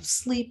had enough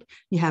sleep,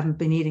 you haven't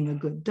been eating a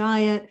good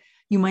diet,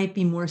 you might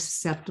be more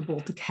susceptible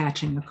to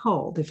catching a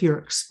cold if you're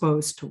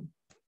exposed to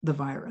the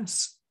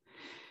virus.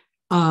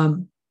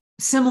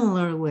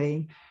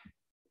 Similarly,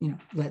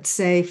 let's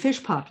say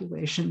fish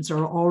populations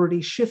are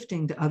already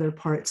shifting to other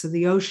parts of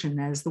the ocean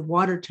as the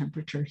water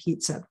temperature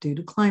heats up due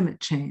to climate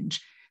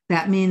change.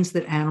 That means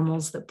that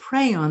animals that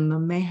prey on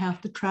them may have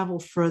to travel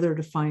further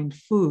to find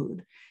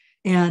food.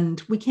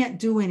 And we can't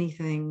do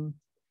anything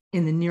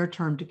in the near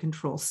term to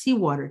control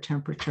seawater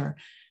temperature.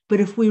 But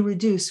if we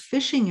reduce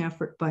fishing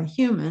effort by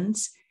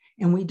humans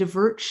and we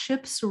divert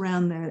ships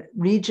around the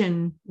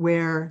region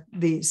where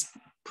these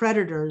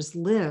predators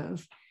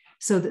live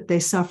so that they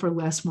suffer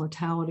less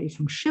mortality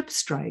from ship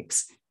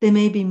strikes, they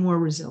may be more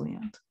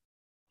resilient.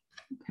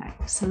 Okay,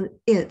 so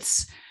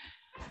it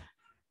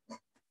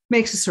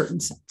makes a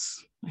certain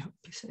sense, I hope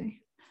you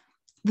see.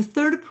 The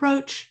third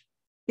approach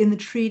in the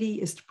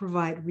treaty is to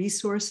provide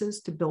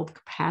resources to build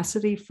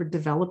capacity for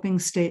developing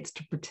states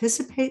to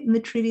participate in the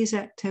treaty's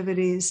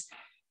activities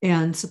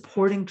and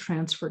supporting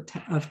transfer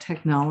of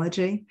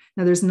technology.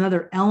 Now, there's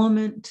another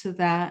element to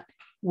that,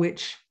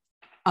 which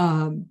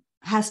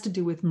has to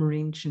do with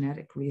marine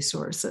genetic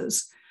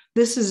resources.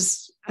 This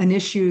is an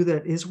issue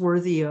that is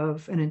worthy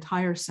of an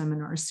entire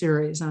seminar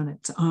series on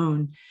its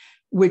own,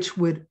 which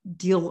would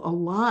deal a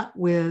lot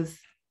with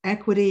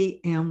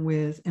equity and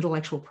with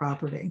intellectual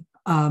property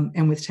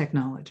and with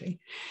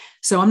technology.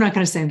 So I'm not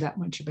going to say that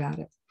much about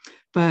it,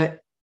 but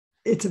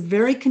it's a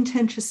very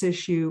contentious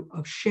issue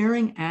of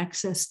sharing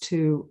access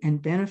to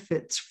and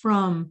benefits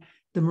from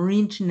the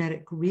marine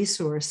genetic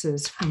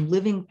resources from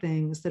living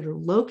things that are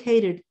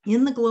located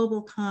in the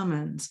global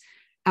commons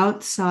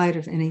outside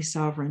of any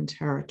sovereign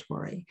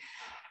territory.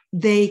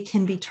 They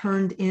can be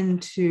turned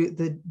into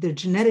the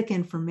genetic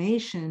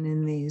information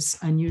in these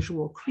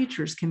unusual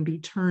creatures can be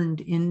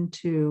turned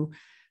into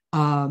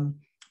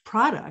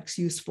products,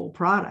 useful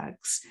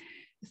products,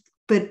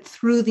 but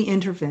through the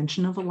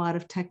intervention of a lot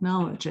of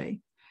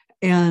technology.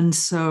 And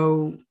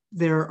so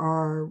there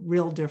are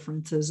real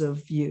differences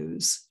of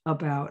views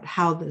about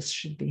how this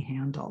should be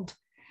handled.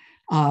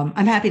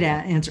 I'm happy to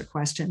answer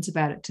questions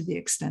about it to the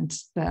extent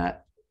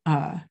that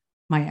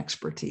my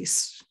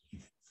expertise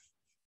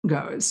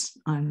goes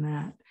on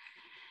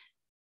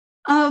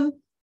that.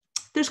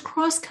 There's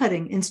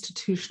cross-cutting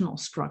institutional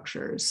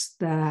structures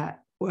that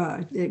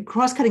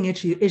cross-cutting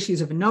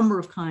issues of a number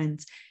of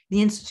kinds.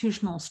 The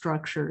institutional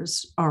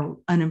structures are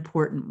an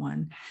important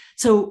one.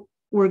 So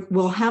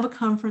we'll have a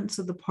conference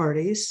of the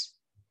parties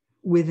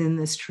within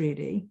this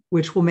treaty,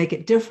 which will make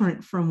it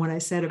different from what I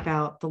said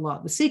about the Law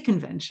of the Sea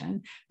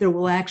Convention. There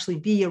will actually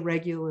be a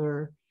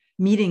regular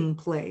meeting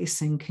place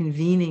and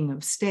convening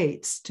of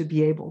states to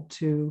be able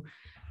to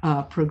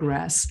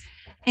progress.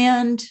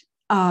 And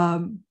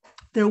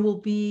there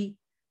will be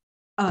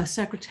a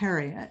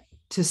secretariat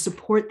to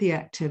support the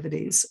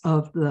activities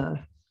of the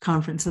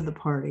Conference of the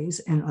Parties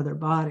and other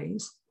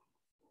bodies.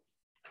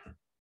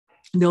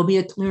 There'll be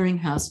a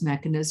clearinghouse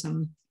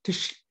mechanism to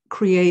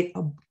create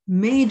a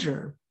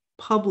major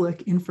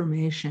public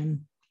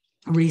information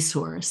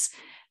resource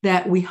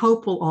that we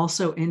hope will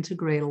also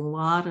integrate a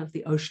lot of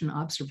the ocean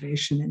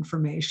observation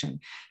information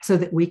so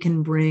that we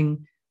can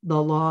bring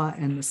the law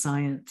and the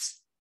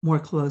science more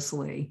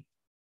closely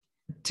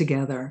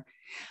together.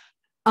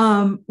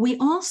 We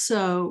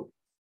also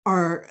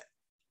are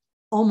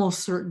almost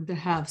certain to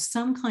have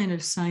some kind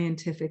of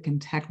scientific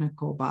and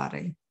technical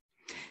body.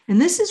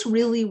 And this is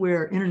really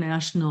where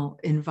international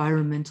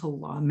environmental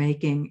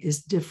lawmaking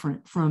is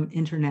different from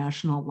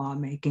international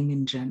lawmaking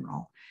in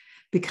general,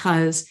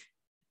 because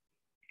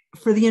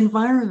for the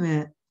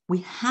environment, we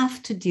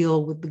have to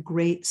deal with the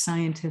great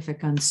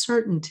scientific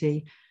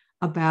uncertainty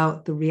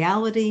about the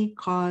reality,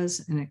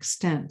 cause, and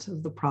extent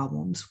of the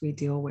problems we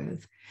deal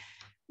with.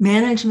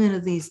 Management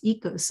of these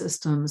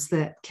ecosystems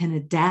that can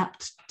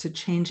adapt to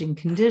changing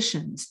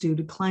conditions due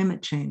to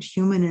climate change,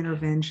 human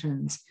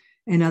interventions,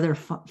 and other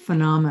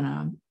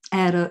phenomena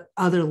at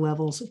other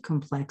levels of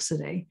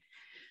complexity.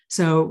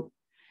 So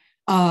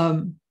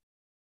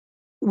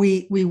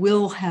we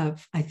will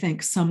have, I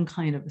think, some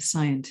kind of a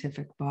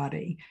scientific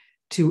body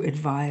to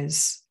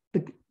advise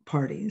the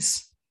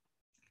parties.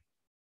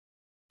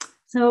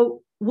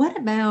 So what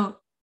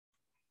about,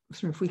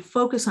 sort of, if we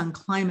focus on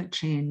climate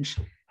change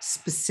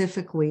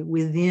specifically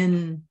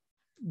within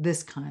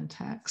this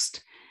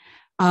context?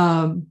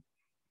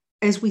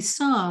 As we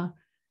saw,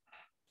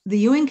 the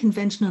UN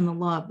Convention on the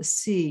Law of the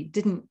Sea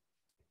didn't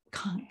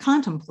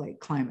contemplate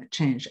climate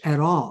change at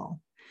all,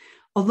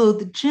 although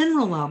the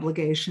general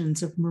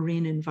obligations of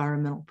marine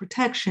environmental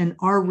protection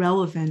are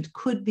relevant,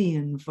 could be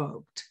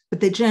invoked, but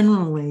they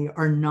generally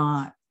are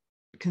not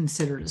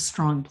considered a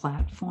strong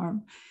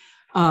platform.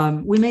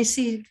 We may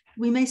see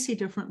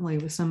differently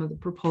with some of the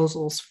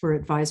proposals for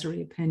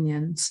advisory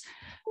opinions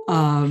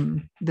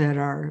that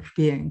are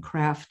being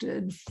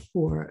crafted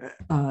for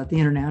the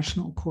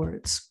international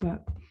courts,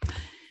 but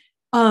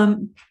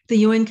the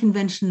UN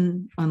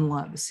Convention on the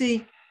Law of the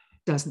Sea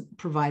doesn't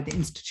provide the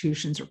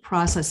institutions or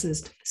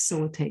processes to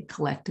facilitate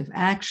collective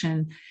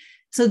action.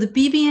 So the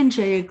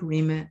BBNJ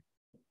agreement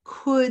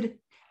could,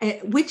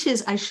 which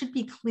is, I should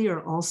be clear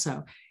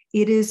also,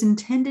 it is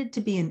intended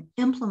to be an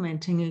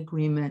implementing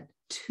agreement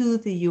to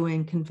the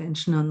UN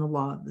Convention on the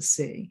Law of the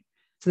Sea.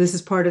 So this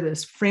is part of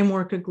this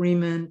framework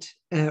agreement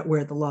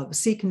where the Law of the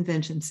Sea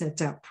Convention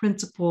sets out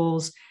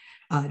principles,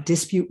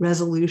 dispute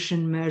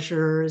resolution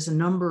measures, a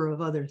number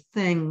of other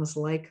things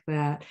like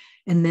that.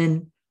 And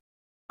then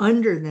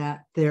under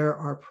that, there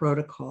are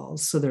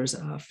protocols. So there's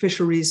a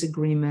fisheries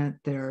agreement,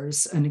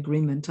 there's an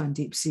agreement on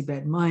deep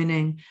seabed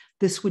mining.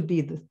 This would be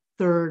the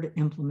third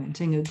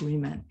implementing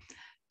agreement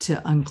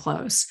to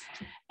UNCLOS.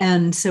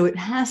 And so it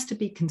has to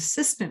be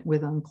consistent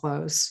with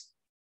UNCLOS,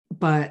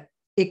 but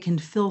it can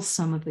fill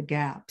some of the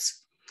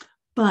gaps.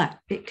 But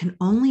it can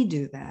only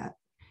do that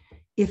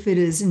if it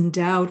is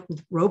endowed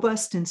with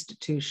robust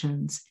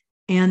institutions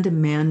and a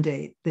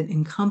mandate that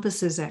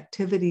encompasses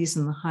activities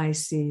in the high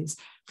seas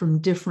from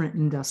different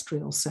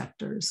industrial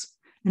sectors.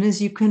 And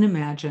as you can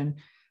imagine,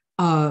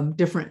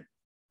 different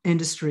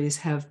industries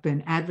have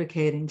been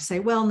advocating to say,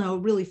 well, no,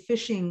 really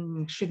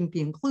fishing shouldn't be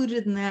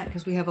included in that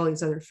because we have all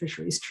these other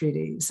fisheries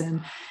treaties.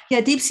 And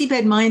yeah, deep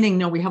seabed mining,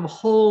 no, we have a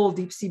whole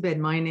deep seabed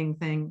mining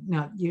thing.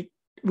 No,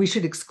 we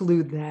should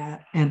exclude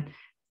that,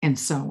 and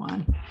so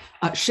on.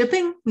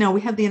 Shipping, no,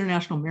 we have the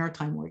International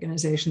Maritime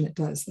Organization that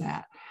does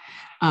that.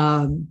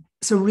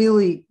 So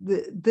really,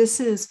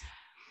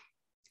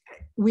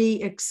 we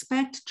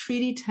expect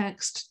treaty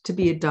text to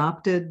be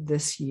adopted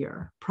this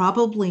year,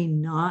 probably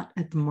not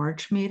at the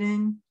March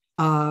meeting.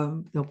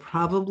 There'll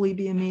probably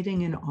be a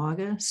meeting in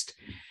August.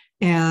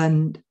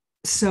 And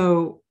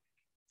so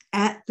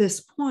at this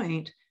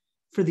point,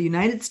 for the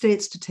United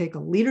States to take a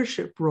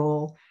leadership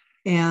role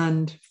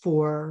and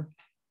for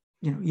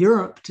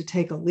Europe to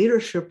take a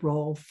leadership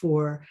role,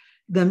 for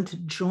them to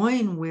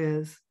join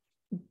with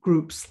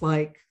groups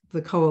like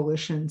the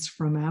coalitions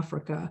from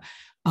Africa,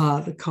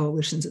 the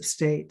coalitions of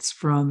states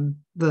from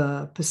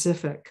the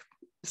Pacific,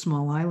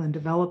 small island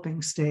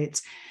developing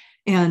states,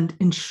 and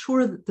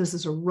ensure that this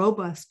is a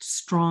robust,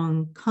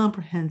 strong,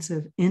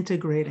 comprehensive,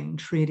 integrating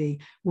treaty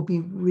will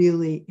be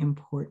really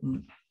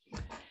important.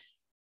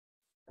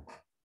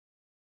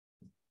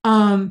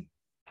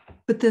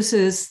 But this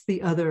is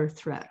the other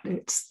threat.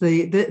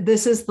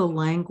 This is the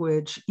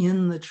language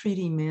in the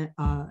treaty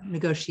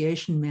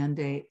negotiation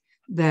mandate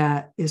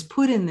that is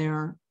put in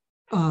there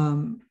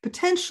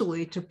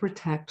potentially to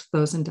protect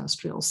those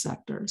industrial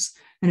sectors.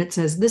 And it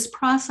says this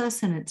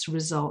process and its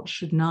results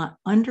should not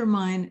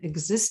undermine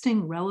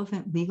existing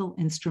relevant legal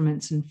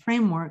instruments and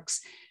frameworks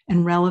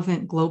and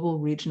relevant global,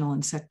 regional,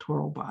 and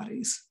sectoral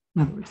bodies.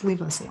 In other words,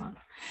 leave us alone.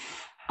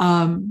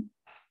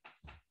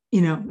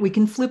 We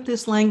can flip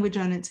this language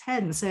on its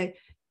head and say,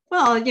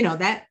 well,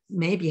 that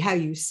may be how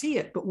you see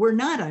it, but we're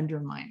not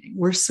undermining.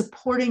 We're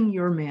supporting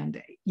your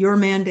mandate. Your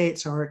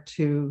mandates are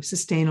to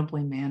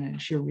sustainably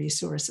manage your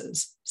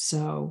resources.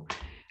 So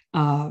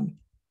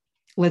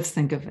let's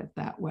think of it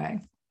that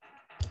way.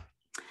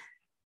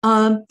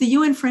 The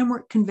UN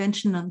Framework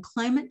Convention on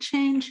Climate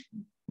Change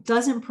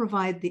doesn't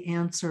provide the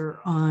answer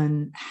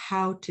on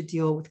how to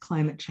deal with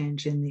climate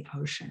change in the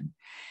ocean.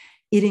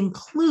 It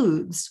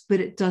includes, but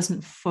it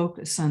doesn't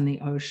focus on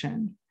the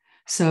ocean.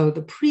 So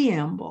the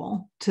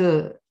preamble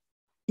to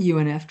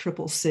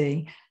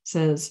UNFCCC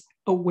says,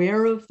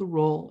 aware of the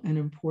role and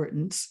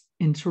importance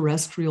in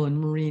terrestrial and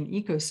marine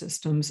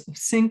ecosystems of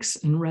sinks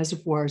and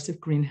reservoirs of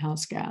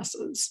greenhouse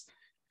gases.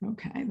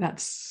 Okay,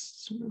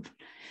 that's sort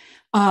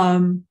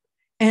of,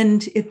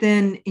 and it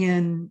then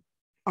in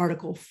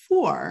Article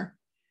 4,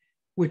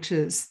 which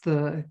is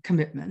the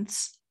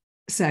commitments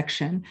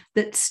section,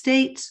 that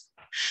states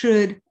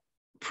should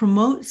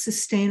promote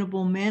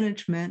sustainable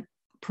management,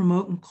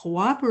 promote and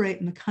cooperate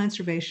in the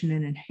conservation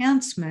and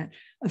enhancement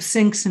of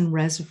sinks and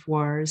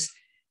reservoirs,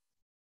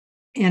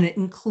 and it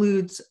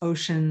includes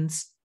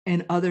oceans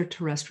and other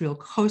terrestrial,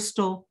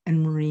 coastal,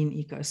 and marine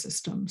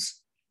ecosystems.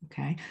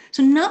 Okay,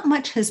 so not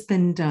much has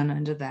been done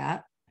under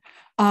that.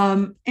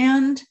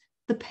 And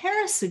the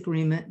Paris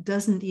Agreement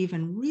doesn't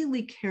even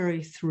really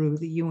carry through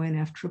the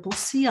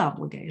UNFCCC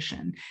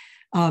obligation.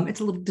 It's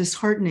a little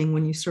disheartening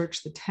when you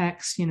search the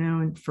text,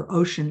 and for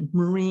ocean,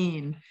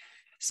 marine,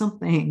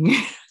 something,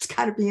 it's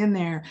got to be in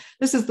there.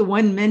 This is the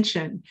one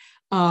mention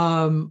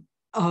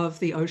of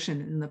the ocean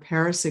in the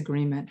Paris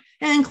Agreement,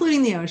 and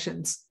including the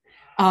oceans.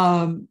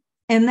 And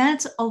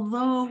that's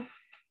although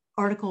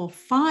Article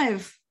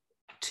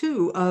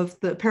 5.2 of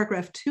the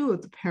paragraph 2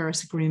 of the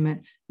Paris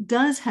Agreement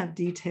does have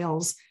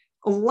details,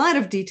 a lot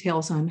of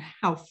details on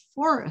how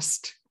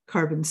forest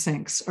carbon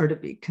sinks are to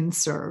be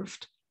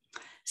conserved.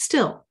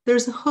 Still,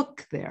 there's a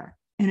hook there,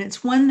 and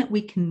it's one that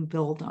we can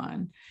build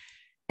on.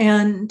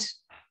 And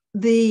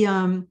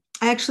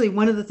actually,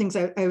 one of the things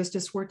I was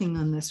just working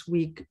on this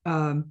week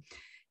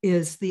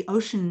is the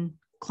ocean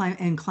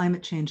and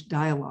climate change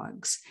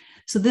dialogues.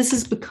 So this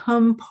has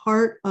become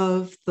part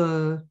of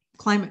the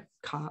climate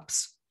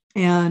COPs.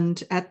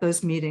 And at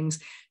those meetings,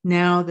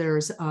 now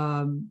there's,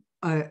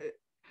 I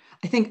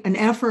think, an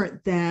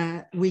effort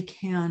that we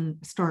can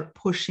start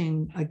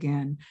pushing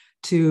again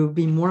to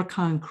be more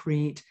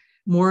concrete,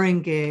 more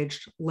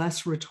engaged,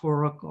 less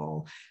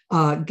rhetorical,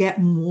 get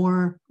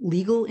more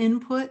legal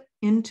input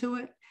into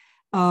it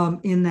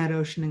in that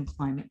ocean and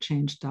climate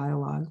change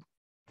dialogue.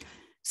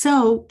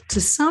 So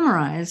to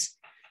summarize,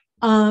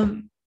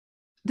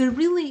 there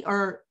really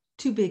are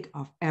two big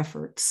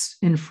efforts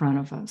in front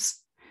of us.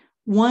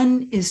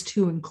 One is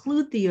to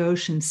include the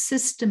ocean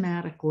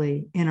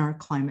systematically in our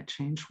climate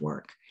change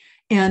work,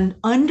 and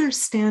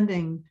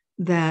understanding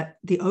that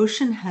the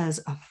ocean has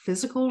a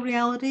physical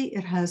reality,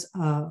 it has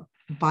a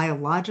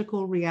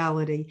biological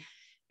reality.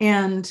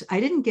 And I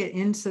didn't get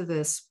into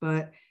this,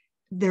 but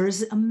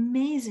there's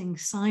amazing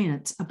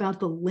science about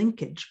the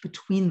linkage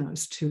between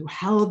those two,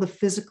 how the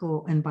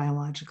physical and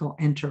biological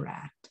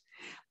interact.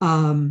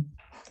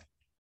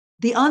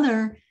 The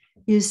other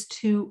is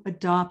to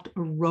adopt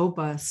a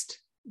robust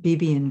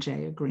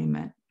BB&J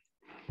agreement.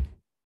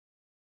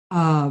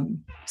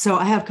 So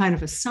I have kind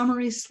of a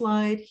summary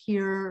slide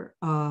here,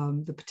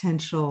 the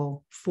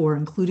potential for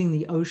including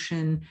the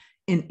ocean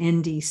in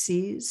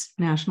NDCs,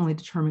 nationally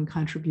determined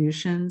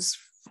contributions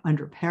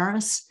under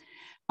Paris,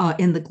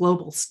 in the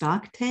global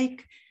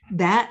stocktake.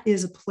 That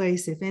is a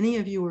place, if any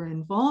of you are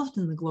involved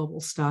in the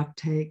global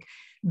stocktake,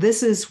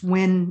 this is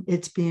when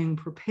it's being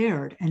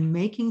prepared and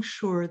making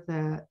sure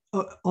that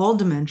all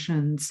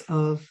dimensions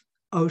of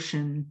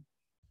ocean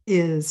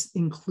is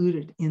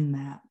included in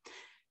that,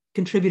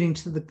 contributing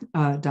to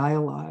the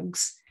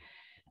dialogues.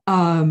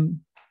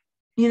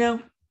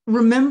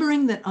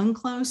 Remembering that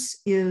UNCLOS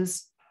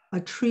is a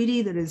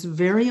treaty that is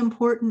very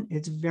important,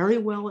 it's very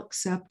well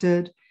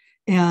accepted.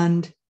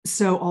 And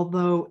so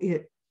although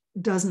it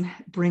doesn't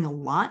bring a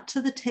lot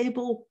to the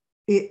table,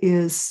 it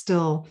is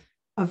still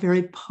a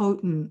very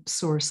potent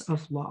source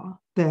of law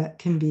that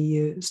can be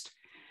used.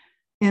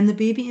 And the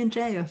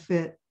BB&J, if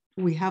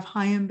we have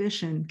high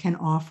ambition, can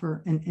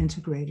offer an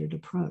integrated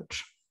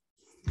approach.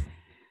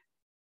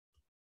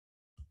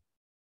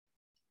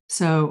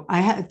 So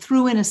I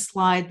threw in a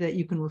slide that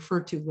you can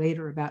refer to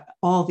later about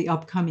all the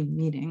upcoming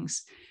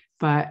meetings.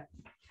 But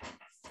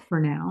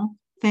for now,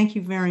 thank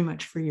you very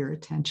much for your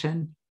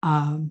attention.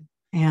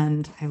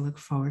 And I look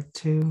forward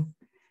to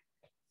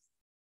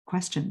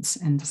questions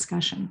and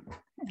discussion.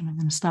 And I'm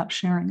going to stop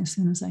sharing as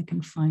soon as I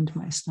can find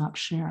my stop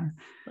share.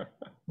 There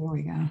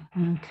we go.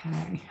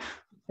 Okay.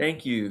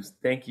 Thank you.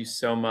 Thank you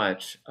so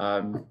much.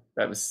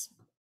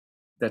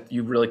 That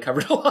you really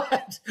covered a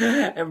lot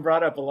and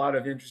brought up a lot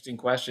of interesting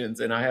questions.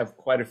 And I have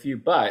quite a few,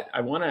 but I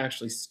want to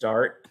actually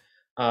start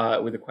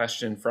with a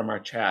question from our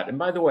chat. And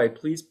by the way,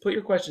 please put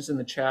your questions in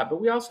the chat,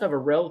 but we also have a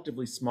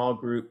relatively small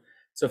group.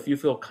 So if you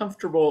feel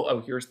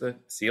comfortable, here's the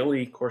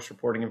CLE course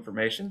reporting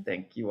information.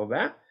 Thank you,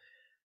 Obat.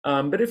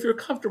 But if you're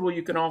comfortable,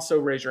 you can also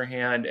raise your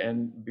hand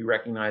and be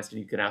recognized, and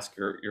you can ask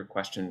your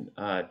question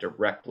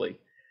directly.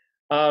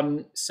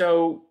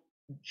 So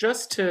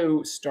just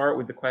to start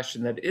with the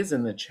question that is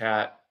in the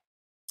chat,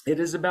 it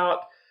is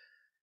about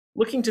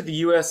looking to the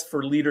U.S.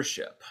 for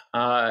leadership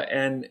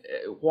and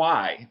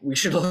why we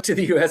should look to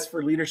the U.S.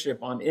 for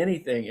leadership on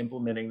anything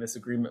implementing this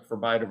agreement for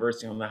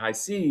biodiversity on the high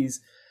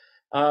seas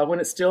when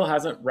it still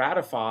hasn't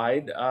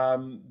ratified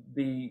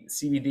the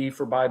CBD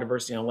for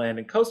biodiversity on land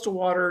and coastal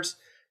waters.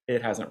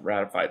 It hasn't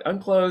ratified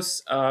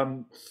UNCLOS,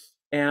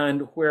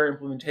 and where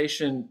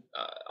implementation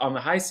on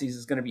the high seas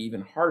is going to be even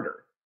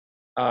harder.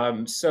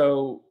 And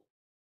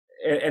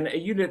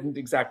you didn't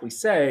exactly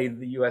say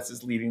the U.S.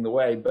 is leading the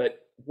way, but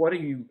what do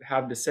you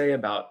have to say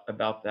about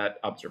that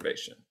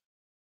observation?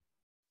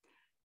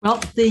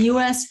 Well, the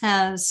U.S.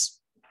 has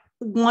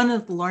one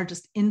of the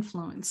largest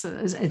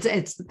influences.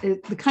 It's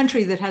the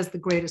country that has the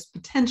greatest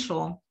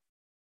potential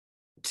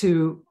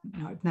to,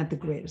 no, not the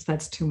greatest,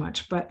 that's too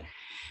much, but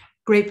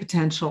great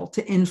potential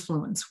to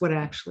influence what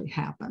actually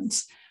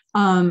happens.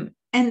 And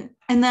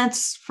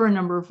that's for a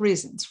number of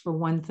reasons. For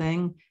one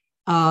thing,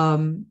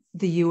 the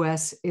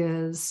U.S.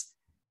 is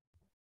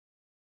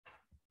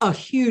a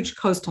huge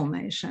coastal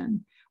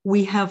nation.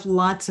 We have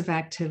lots of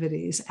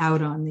activities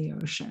out on the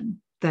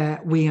ocean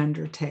that we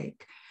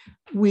undertake.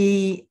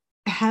 We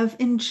have,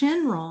 in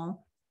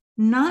general,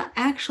 not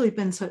actually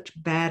been such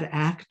bad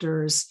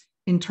actors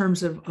in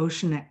terms of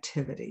ocean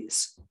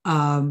activities.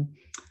 The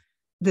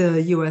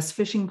US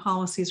fishing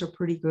policies are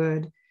pretty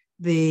good.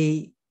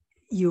 The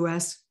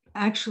US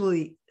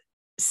actually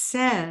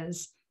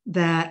says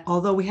that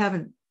although we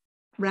haven't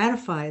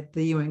ratified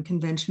the UN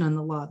Convention on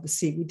the Law of the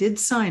Sea, we did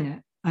sign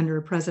it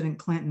under President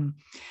Clinton.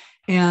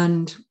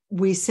 And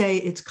we say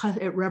it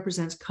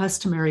represents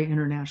customary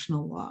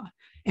international law,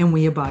 and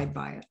we abide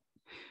by it.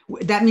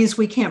 That means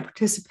we can't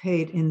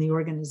participate in the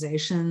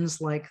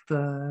organizations like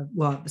the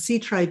Law of the Sea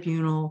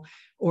Tribunal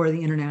or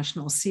the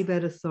International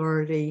Seabed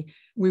Authority.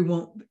 We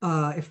won't,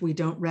 if we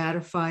don't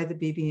ratify the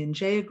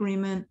BB&J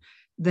agreement,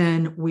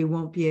 then we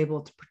won't be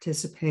able to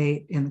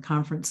participate in the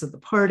Conference of the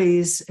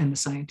Parties and the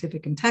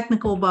scientific and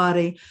technical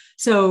body.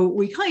 So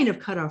we kind of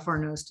cut off our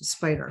nose to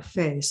spite our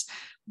face,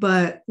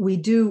 but we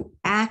do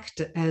act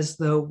as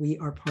though we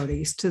are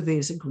parties to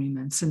these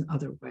agreements in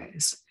other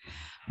ways.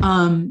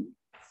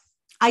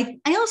 I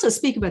also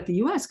speak about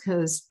the US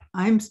because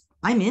I'm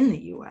in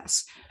the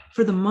US.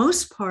 For the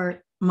most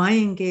part, my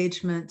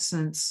engagement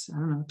since, I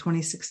don't know,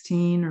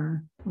 2016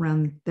 or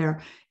around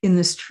there in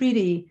this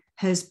treaty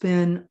has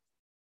been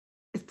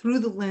through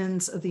the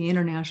lens of the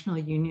International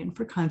Union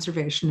for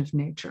Conservation of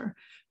Nature,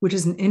 which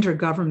is an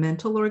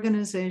intergovernmental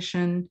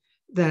organization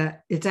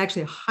that it's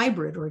actually a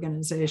hybrid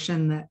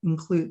organization that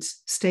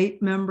includes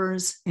state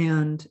members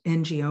and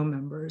NGO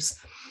members.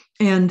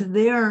 And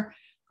there,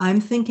 I'm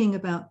thinking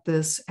about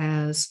this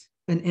as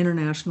an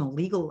international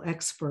legal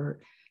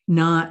expert,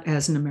 not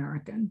as an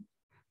American.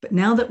 But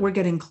now that we're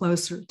getting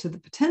closer to the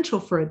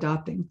potential for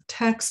adopting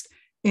text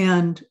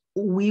and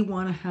we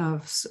want to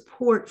have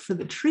support for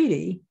the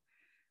treaty,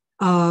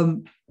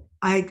 I'm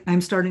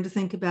starting to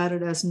think about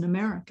it as an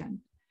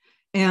American.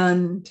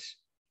 And,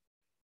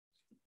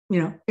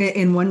 you know,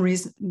 in one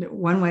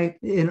way,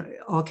 in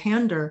all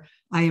candor,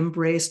 I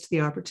embraced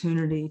the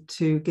opportunity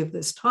to give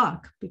this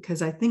talk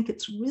because I think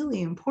it's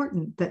really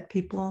important that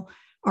people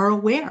are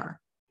aware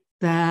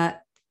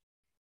that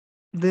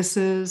this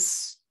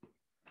is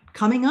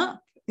coming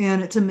up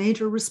and it's a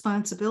major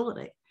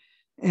responsibility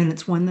and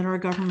it's one that our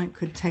government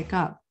could take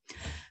up.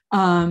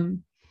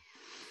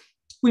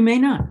 We may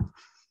not.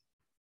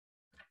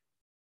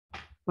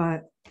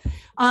 But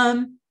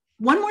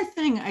one more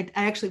thing I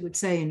actually would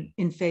say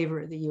in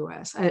favor of the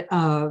U.S.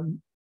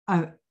 I'm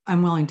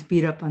willing to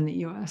beat up on the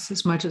U.S.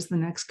 as much as the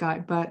next guy,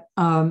 but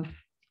the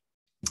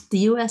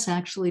U.S.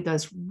 actually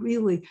does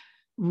really,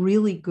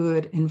 really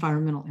good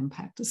environmental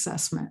impact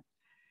assessment.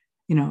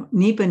 You know,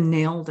 NEPA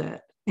nailed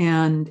it,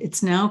 and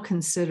it's now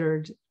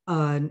considered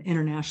an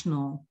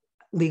international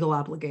legal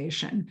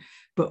obligation,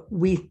 but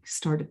we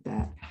started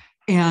that,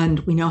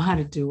 and we know how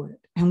to do it.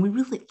 And we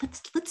really,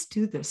 let's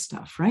do this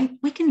stuff, right?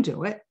 We can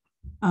do it.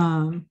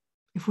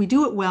 If we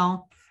do it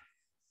well,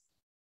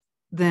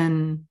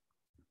 then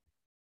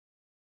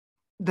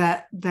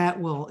that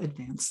will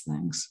advance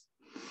things.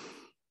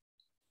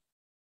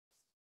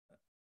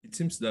 It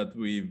seems that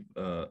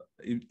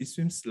it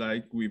seems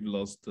like we've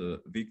lost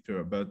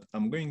Victor, but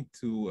I'm going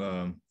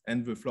to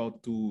hand the floor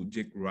to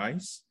Jake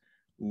Rice,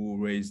 who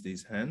raised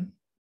his hand.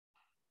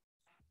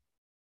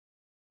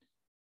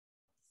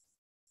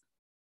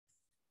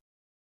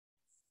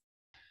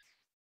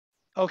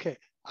 Okay,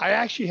 I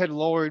actually had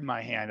lowered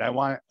my hand.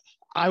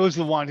 I was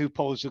the one who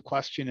posed a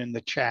question in the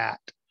chat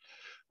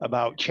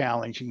about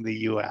challenging the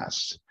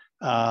U.S.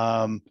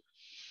 Well,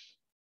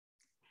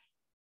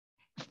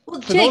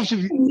 Jake,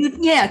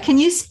 can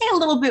you say a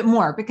little bit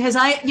more? Because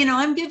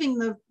I'm giving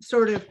the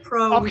sort of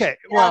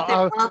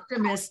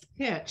optimist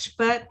pitch,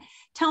 but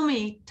tell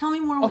me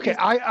more. Okay,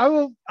 I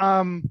will.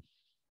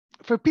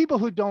 For people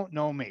who don't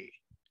know me,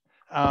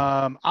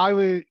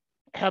 I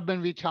have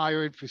been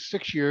retired for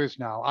 6 years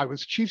now. I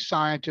was chief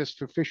scientist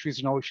for Fisheries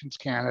and Oceans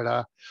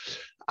Canada.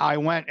 I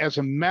went as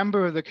a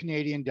member of the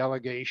Canadian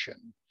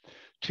delegation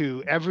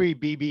to every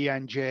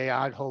BB&J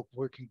ad hoc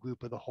working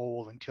group of the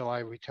whole until I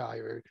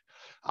retired.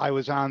 I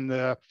was on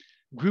the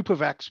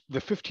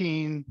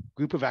 15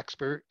 group of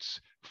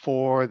experts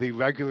for the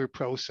regular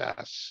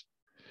process,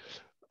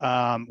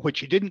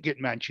 which you didn't get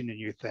mentioned in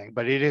your thing,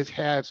 but it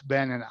has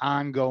been an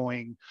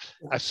ongoing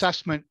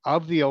assessment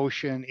of the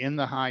ocean in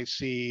the high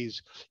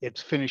seas.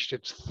 It's finished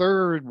its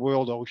 3rd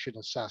World Ocean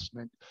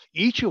Assessment,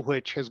 each of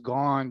which has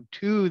gone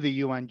to the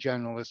UN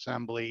General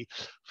Assembly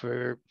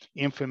for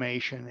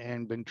information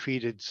and been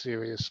treated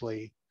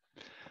seriously.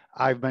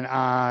 I've been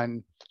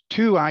on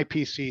 2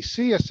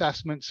 IPCC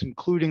assessments,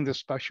 including the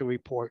special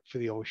report for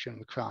the ocean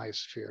and the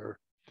cryosphere.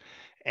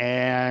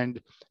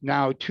 And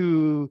now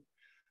two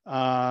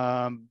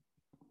IPBES,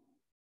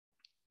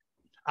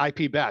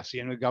 the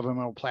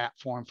Intergovernmental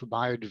Platform for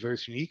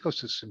Biodiversity and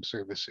Ecosystem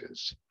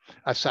Services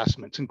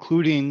assessments,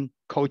 including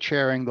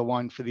co-chairing the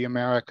one for the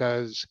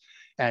Americas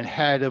and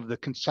head of the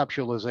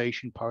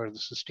conceptualization part of the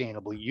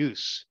sustainable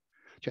use.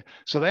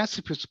 So that's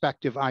the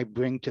perspective I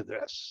bring to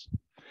this.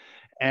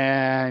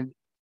 And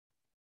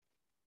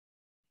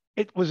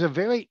it was a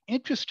very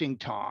interesting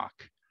talk.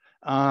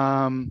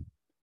 I'm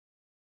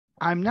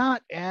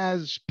not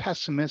as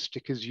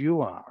pessimistic as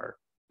you are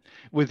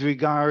with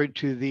regard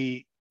to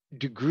the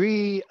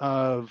degree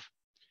of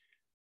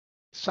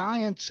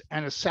science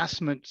and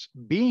assessments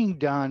being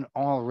done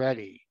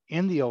already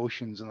in the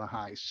oceans and the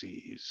high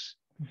seas,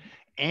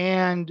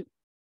 and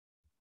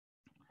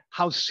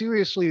how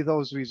seriously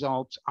those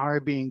results are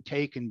being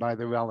taken by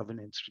the relevant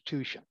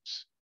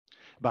institutions,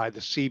 by the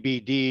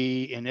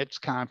CBD in its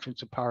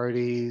conference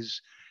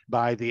parties,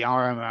 by the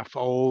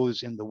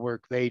RMFOs in the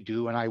work they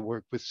do, and I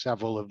work with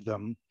several of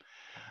them,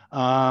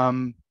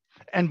 and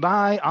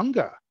by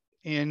UNGA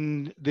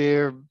in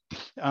their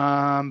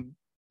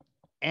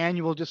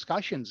annual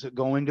discussions that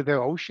go into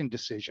their ocean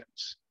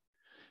decisions.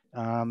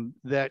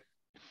 That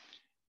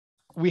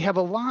we have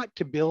a lot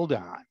to build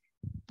on.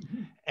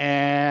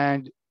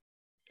 And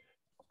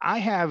I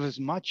have as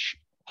much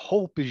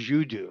hope as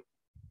you do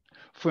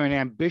for an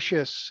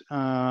ambitious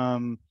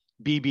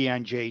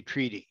BBNJ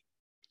treaty,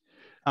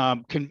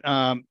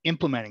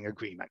 implementing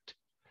agreement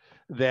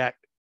that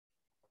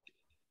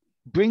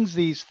brings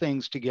these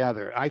things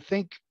together. I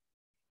think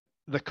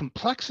the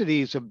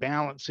complexities of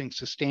balancing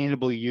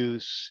sustainable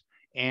use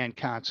and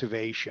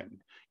conservation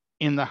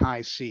in the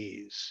high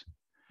seas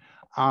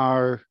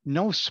are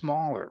no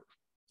smaller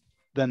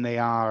than they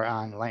are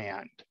on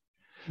land,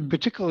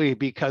 particularly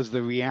because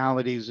the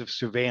realities of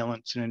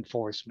surveillance and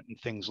enforcement and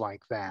things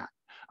like that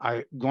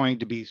are going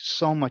to be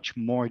so much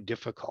more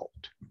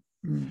difficult.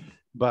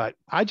 But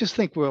I just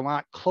think we're a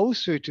lot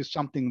closer to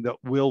something that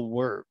will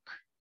work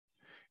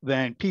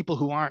than people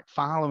who aren't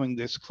following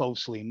this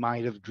closely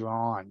might have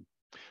drawn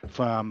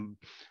from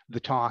the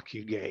talk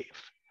you gave.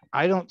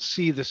 I don't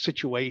see the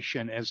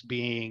situation as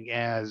being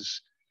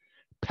as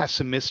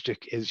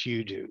pessimistic as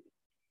you do.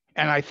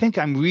 And I think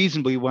I'm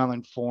reasonably well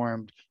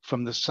informed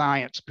from the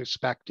science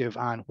perspective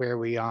on where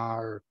we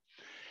are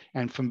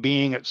and from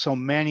being at so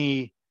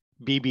many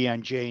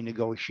BBNJ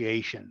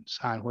negotiations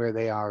on where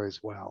they are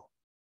as well.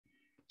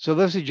 So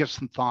those are just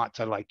some thoughts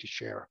I'd like to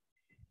share.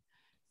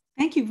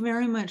 Thank you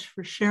very much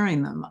for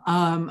sharing them.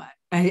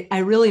 I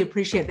really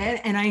appreciate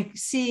that. And I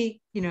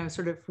see,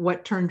 sort of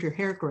what turned your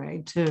hair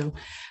gray too.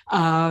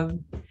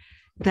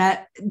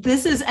 That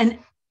this is, and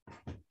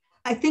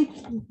I think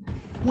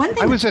one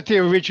thing— I was at the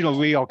original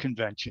Rio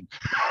convention.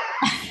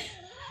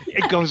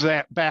 It goes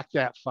back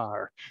that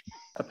far.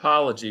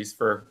 Apologies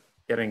for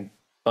getting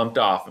bumped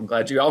off. I'm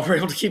glad you all were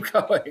able to keep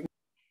going.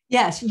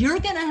 Yes, you're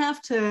going to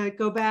have to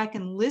go back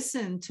and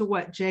listen to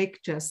what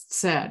Jake just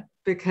said,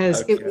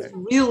 because it was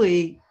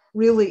really,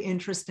 really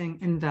interesting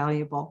and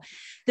valuable.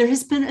 There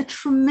has been a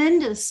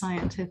tremendous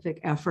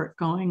scientific effort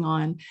going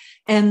on,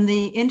 and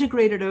the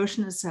integrated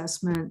ocean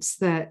assessments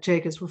that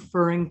Jake is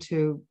referring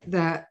to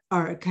that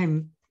are kind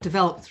of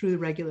developed through the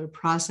regular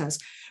process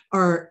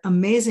are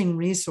amazing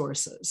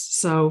resources.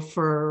 So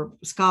for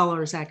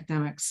scholars,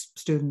 academics,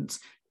 students,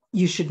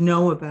 you should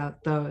know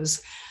about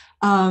those.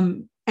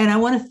 And I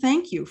want to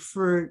thank you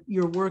for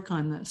your work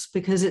on this,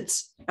 because it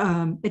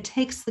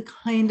takes the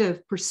kind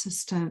of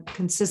persistent,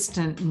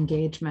 consistent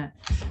engagement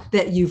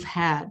that you've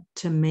had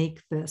to make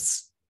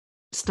this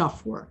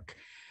stuff work.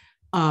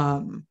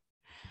 I'm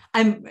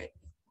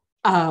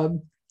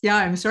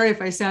sorry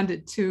if I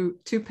sounded too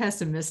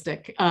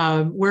pessimistic.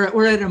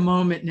 We're at a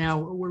moment now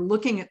where we're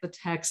looking at the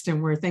text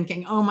and we're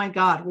thinking, oh my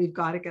God, we've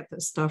got to get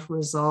this stuff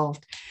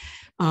resolved.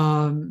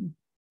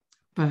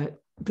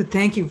 But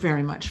thank you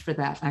very much for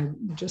that. I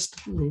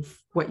just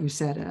leave what you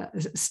said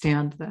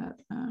stand that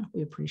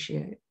we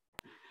appreciate.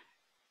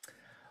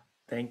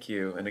 Thank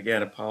you. And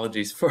again,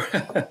 apologies for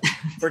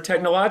for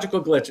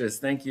technological glitches.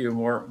 Thank you.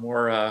 More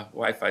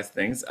Wi-Fi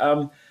things.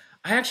 I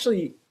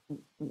actually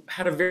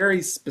had a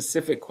very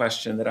specific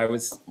question that I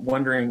was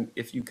wondering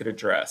if you could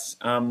address.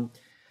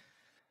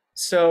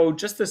 So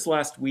just this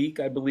last week,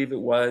 I believe it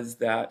was,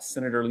 that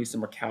Senator Lisa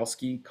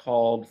Murkowski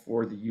called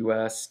for the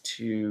U.S.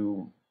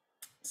 to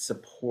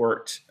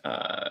support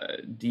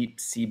deep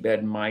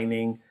seabed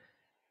mining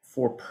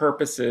for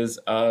purposes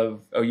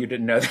of, oh, you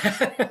didn't know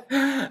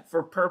that,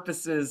 for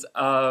purposes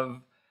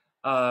of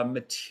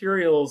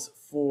materials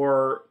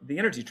for the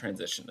energy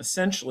transition,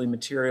 essentially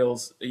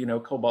materials,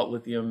 cobalt,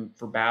 lithium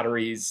for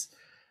batteries,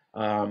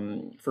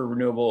 for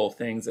renewable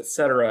things, et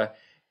cetera.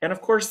 And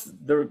of course,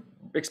 the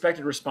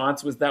expected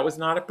response was that was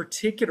not a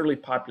particularly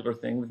popular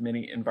thing with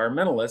many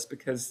environmentalists,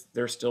 because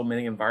there are still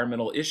many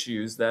environmental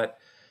issues that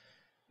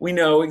we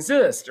know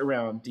exist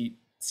around deep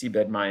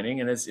seabed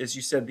mining. And as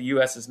you said, the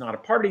U.S. is not a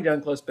party to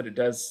UNCLOS, but it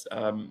does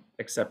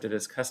accept it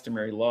as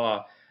customary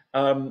law.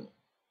 So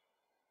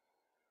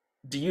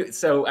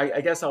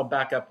I guess I'll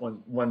back up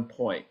one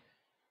point.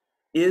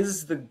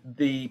 is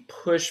the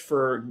push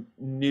for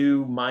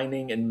new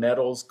mining and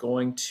metals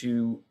going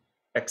to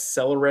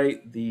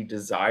accelerate the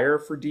desire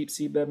for deep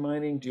seabed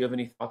mining? Do you have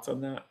any thoughts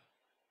on that?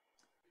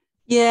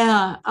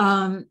 Yeah,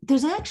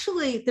 there's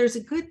a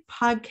good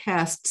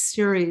podcast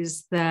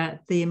series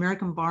that the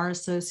American Bar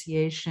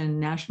Association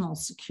National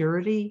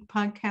Security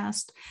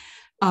podcast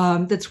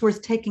that's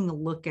worth taking a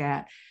look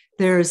at.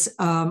 There's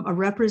a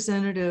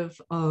representative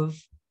of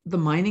the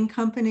mining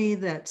company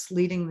that's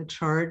leading the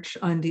charge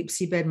on deep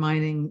seabed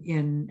mining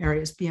in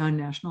areas beyond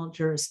national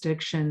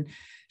jurisdiction.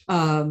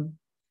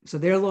 So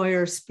their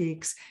lawyer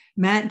speaks.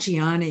 Matt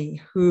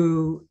Gianni,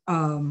 who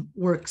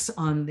works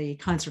on the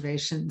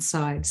conservation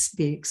side,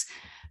 speaks.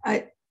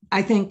 I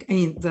think, I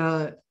mean,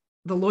 the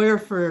lawyer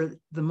for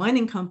the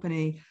mining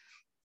company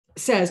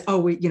says, "Oh,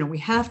 we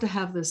have to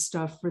have this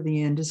stuff for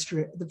the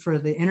industry, for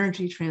the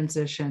energy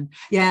transition."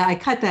 Yeah, I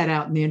cut that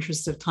out in the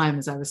interest of time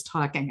as I was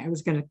talking. I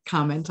was going to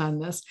comment on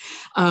this,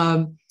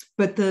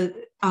 but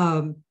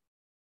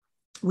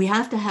we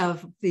have to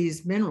have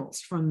these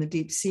minerals from the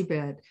deep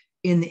seabed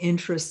in the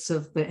interests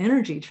of the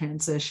energy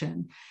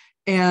transition.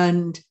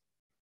 And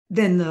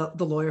then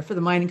the lawyer for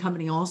the mining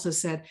company also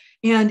said,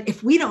 and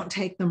if we don't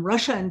take them,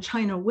 Russia and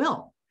China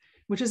will,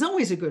 which is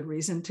always a good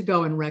reason to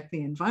go and wreck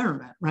the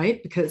environment,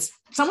 right? Because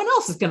someone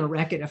else is going to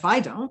wreck it if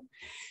I don't.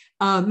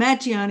 Matt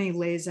Gianni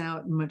lays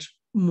out in much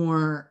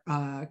more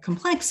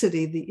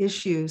complexity the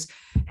issues.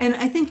 And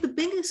I think the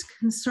biggest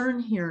concern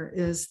here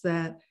is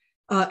that,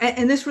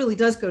 and this really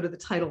does go to the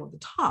title of the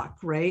talk,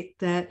 right?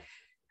 That,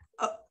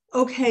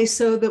 okay,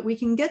 so that we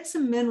can get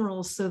some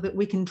minerals so that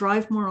we can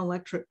drive more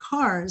electric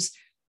cars,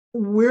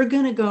 we're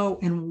going to go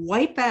and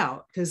wipe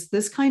out, because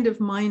this kind of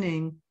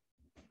mining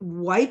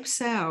wipes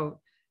out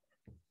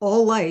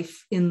all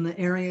life in the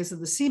areas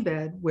of the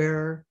seabed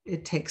where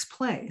it takes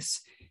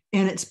place.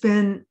 And it's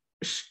been,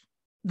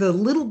 the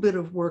little bit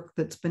of work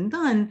that's been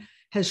done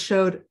has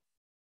showed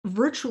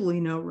virtually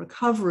no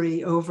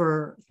recovery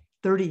over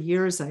 30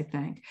 years, I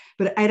think.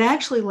 But I'd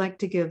actually like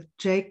to give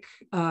Jake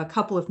a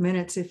couple of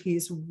minutes if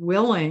he's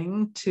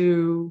willing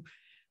to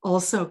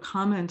also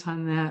comment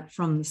on that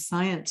from the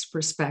science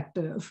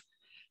perspective.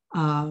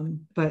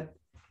 But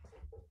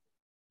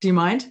do you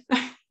mind?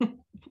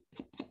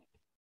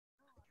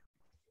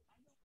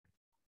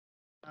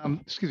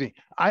 Excuse me.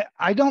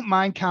 I don't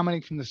mind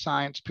commenting from the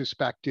science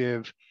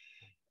perspective.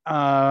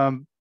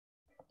 And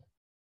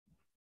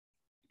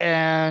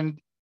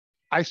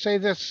I say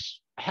this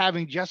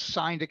having just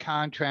signed a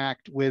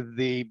contract with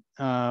the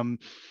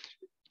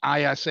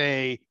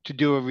ISA to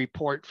do a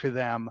report for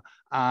them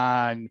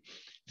on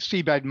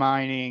seabed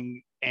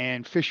mining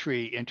and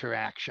fishery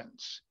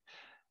interactions.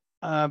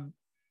 I'm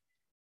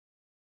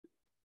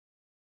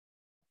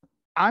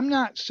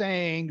not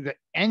saying that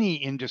any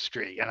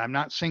industry, and I'm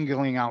not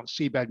singling out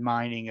seabed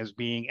mining as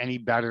being any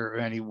better or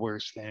any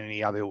worse than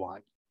any other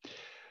one,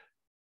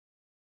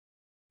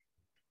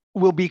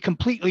 will be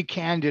completely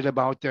candid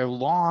about their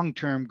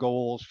long-term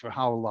goals for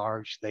how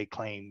large they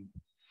claim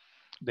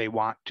they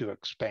want to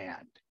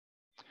expand.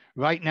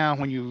 Right now,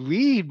 when you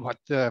read what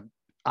the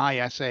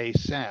ISA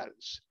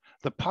says,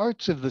 the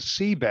parts of the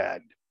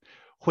seabed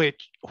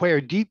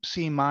where deep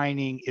sea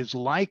mining is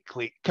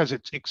likely, because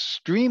it's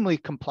extremely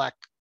complex,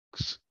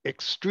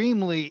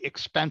 extremely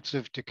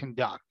expensive to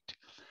conduct,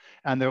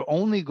 and they're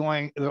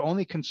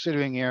only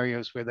considering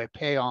areas where the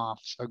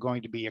payoffs are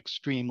going to be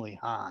extremely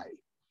high.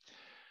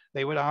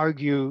 They would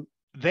argue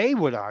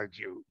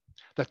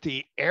that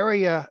the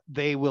area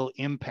they will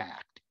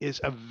impact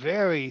is a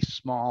very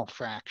small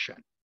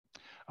fraction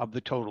of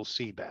the total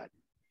seabed.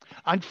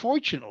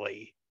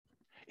 Unfortunately,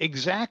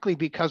 exactly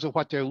because of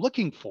what they're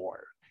looking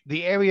for,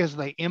 the areas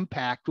they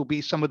impact will be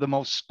some of the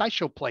most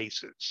special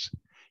places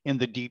in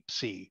the deep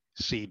sea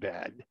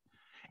seabed.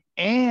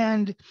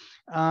 And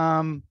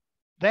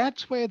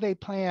that's where they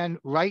plan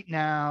right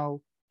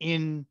now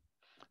in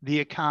the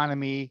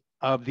economy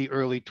of the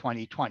early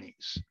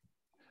 2020s.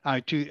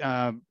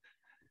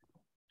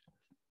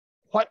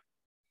 What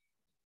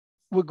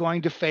we're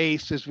going to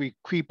face as we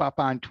creep up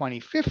on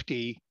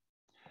 2050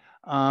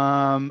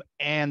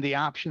 and the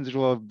options that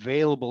are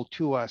available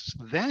to us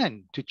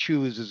then to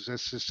choose as a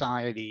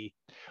society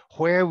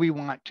where we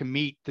want to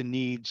meet the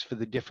needs for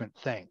the different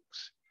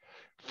things.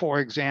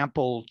 For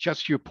example,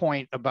 just your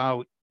point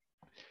about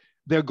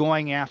they're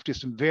going after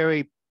some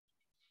very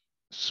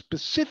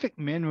specific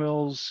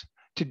minerals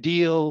to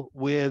deal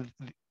with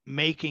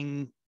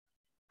making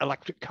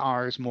electric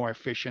cars more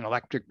efficient,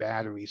 electric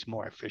batteries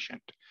more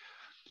efficient.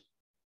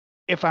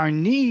 If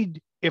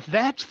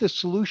that's the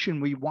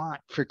solution we want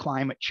for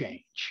climate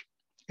change,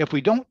 if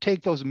we don't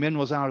take those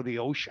minerals out of the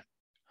ocean,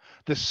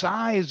 the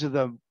size of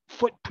the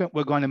footprint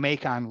we're going to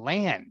make on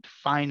land,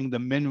 finding the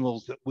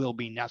minerals that will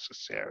be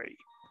necessary,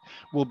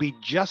 will be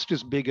just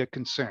as big a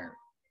concern.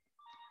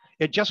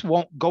 It just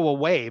won't go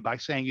away by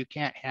saying you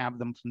can't have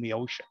them from the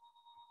ocean.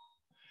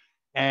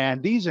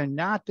 And these are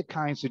not the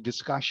kinds of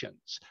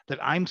discussions that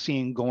I'm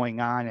seeing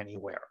going on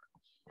anywhere.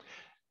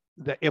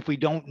 That if we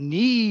don't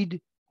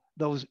need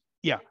those,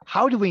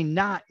 how do we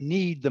not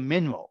need the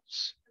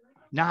minerals?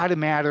 Not a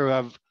matter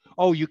of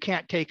oh, you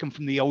can't take them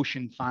from the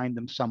ocean, find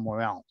them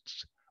somewhere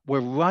else. We're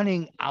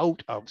running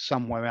out of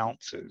somewhere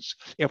else's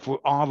if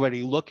we're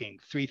already looking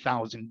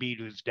 3,000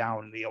 meters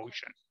down in the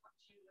ocean.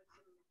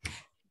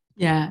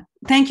 Yeah,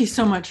 thank you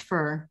so much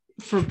for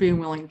being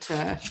willing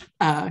to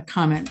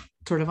comment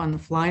sort of on the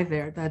fly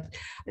there.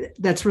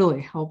 That's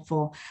really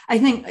helpful. I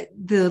think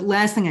the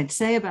last thing I'd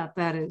say about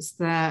that is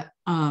that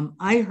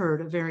I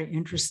heard a very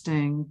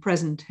interesting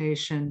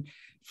presentation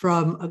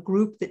from a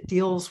group that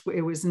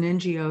it was an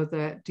NGO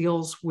that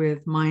deals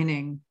with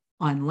mining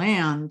on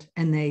land,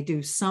 and they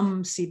do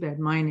some seabed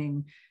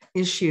mining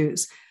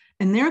issues.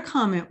 And their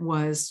comment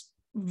was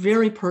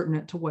very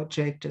pertinent to what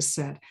Jake just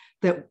said,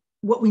 that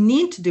what we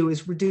need to do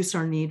is reduce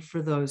our need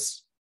for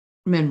those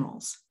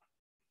minerals,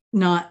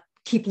 not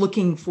keep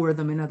looking for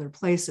them in other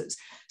places.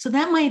 So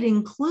that might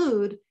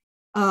include,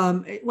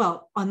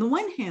 well, on the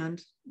one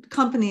hand,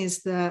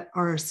 companies that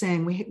are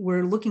saying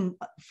we're looking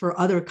for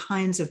other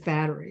kinds of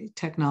battery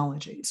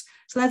technologies.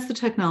 So that's the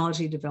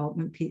technology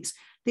development piece.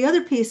 The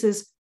other piece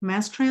is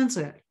mass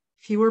transit,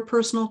 fewer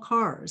personal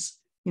cars.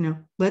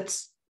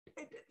 Let's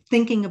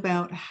thinking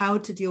about how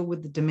to deal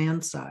with the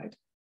demand side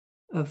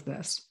of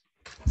this.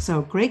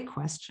 So great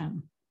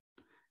question.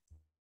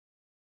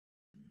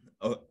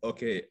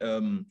 Okay.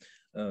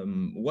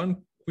 One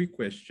quick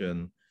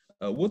question.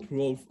 What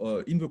role,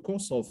 in the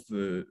course of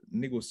the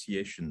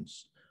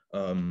negotiations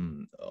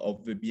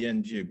of the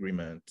BNG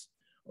agreement,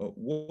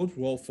 what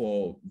role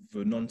for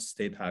the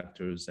non-state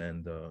actors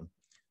and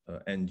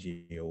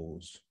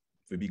NGOs,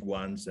 the big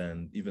ones,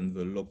 and even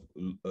the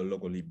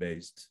locally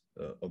based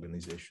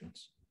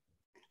organizations?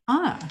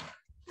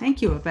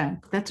 Thank you,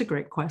 Evan. That's a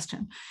great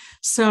question.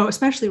 So,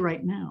 especially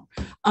right now.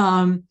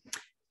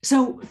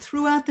 So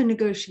throughout the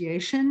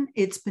negotiation,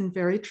 it's been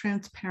very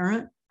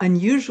transparent,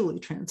 unusually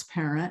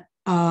transparent,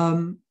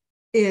 in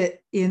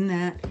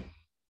that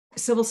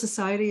civil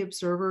society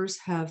observers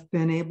have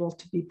been able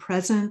to be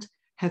present,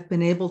 have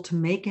been able to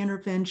make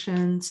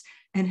interventions,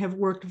 and have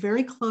worked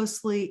very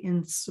closely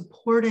in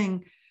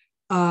supporting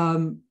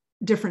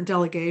different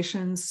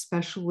delegations,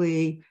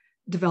 especially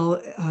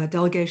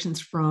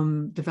delegations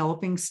from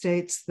developing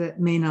states that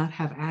may not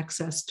have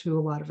access to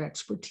a lot of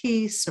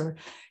expertise, or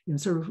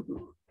sort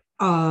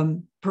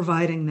of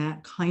providing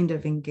that kind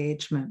of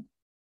engagement.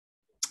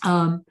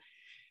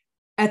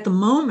 At the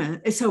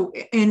moment, so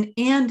and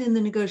in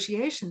the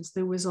negotiations,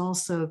 there was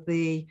also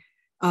the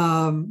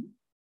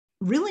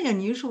really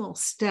unusual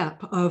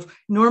step of,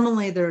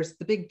 normally there's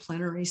the big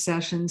plenary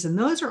sessions, and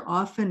those are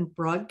often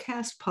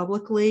broadcast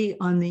publicly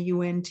on the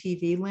UN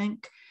TV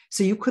link.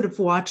 So you could have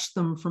watched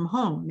them from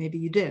home, maybe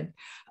you did.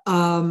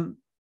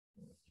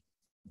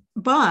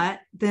 But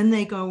then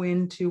they go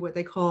into what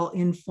they call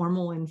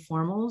informal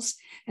informals,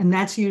 and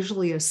that's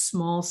usually a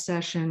small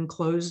session,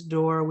 closed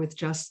door with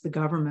just the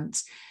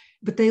governments.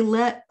 But they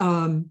let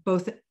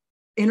both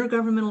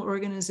intergovernmental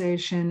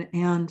organization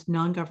and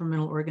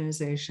non-governmental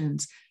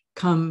organizations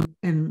come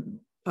and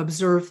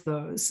observe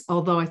those,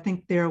 although I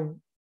think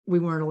we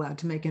weren't allowed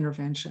to make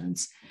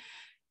interventions.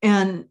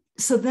 And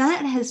so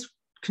that has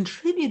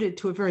contributed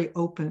to a very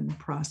open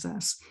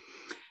process.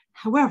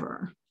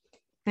 However,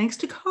 thanks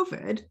to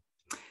COVID,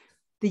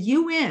 the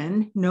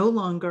UN no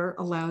longer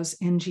allows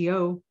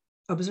NGO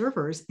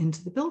observers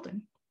into the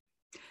building.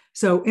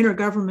 So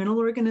intergovernmental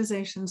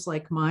organizations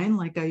like mine,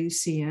 like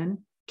IUCN,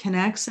 can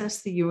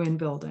access the UN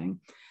building,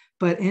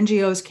 but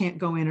NGOs can't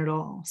go in at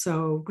all.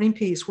 So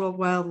Greenpeace, World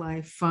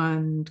Wildlife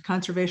Fund,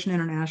 Conservation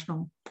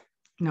International,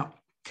 no.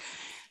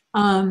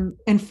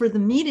 And for the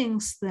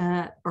meetings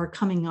that are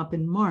coming up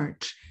in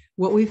March,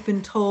 what we've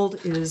been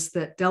told is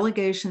that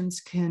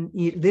delegations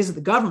these are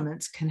the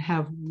governments, can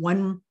have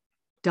one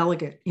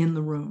delegate in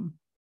the room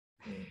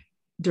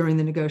during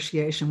the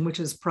negotiation, which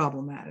is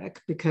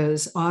problematic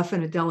because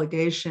often a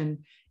delegation,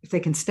 if they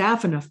can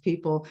staff enough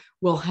people,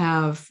 will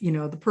have,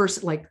 the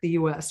person, like the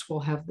US will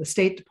have the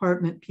State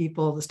Department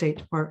people, the State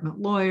Department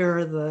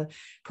lawyer, the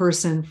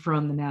person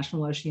from the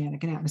National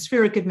Oceanic and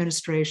Atmospheric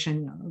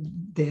Administration,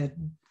 the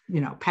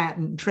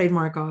patent and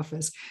trademark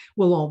office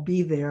will all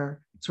be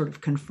there sort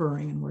of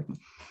conferring and working.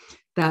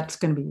 That's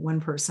going to be one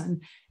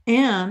person.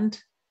 And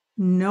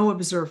no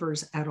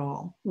observers at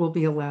all will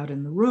be allowed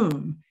in the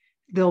room.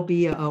 There'll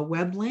be a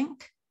web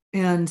link.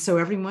 And so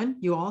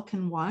you all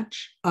can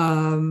watch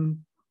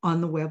on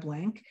the web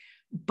link,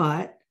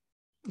 but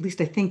at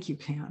least I think you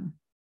can.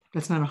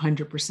 That's not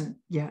 100%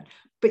 yet,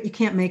 but you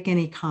can't make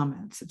any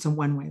comments. It's a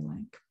one-way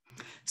link.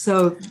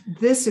 So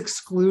this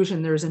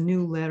exclusion, there's a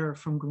new letter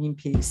from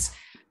Greenpeace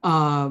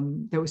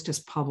that was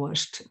just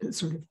published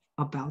sort of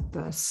about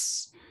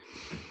this.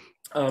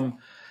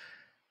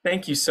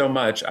 Thank you so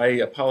much. I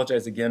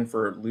apologize again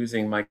for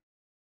losing my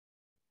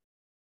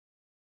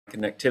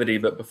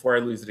connectivity, but before I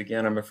lose it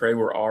again, I'm afraid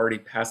we're already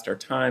past our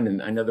time,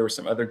 and I know there were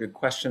some other good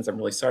questions. I'm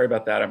really sorry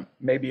about that.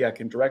 Maybe I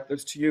can direct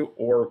those to you,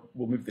 or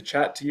we'll move the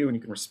chat to you and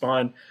you can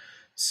respond.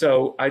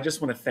 So I just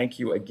want to thank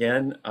you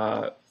again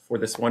for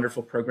this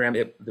wonderful program.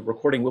 The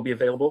recording will be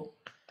available,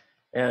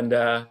 and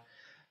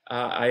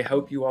I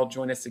hope you all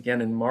join us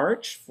again in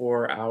March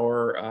for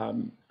our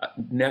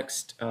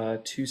next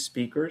two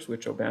speakers,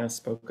 which Obama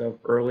spoke of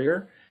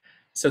earlier.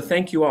 So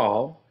thank you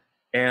all.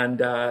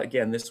 And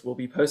again, this will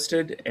be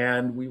posted,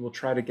 and we will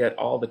try to get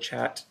all the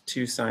chat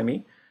to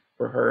Simi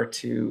for her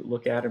to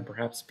look at and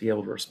perhaps be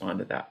able to respond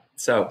to that.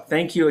 So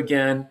thank you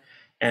again,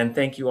 and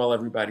thank you all,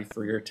 everybody,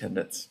 for your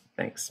attendance.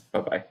 Thanks.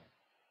 Bye-bye.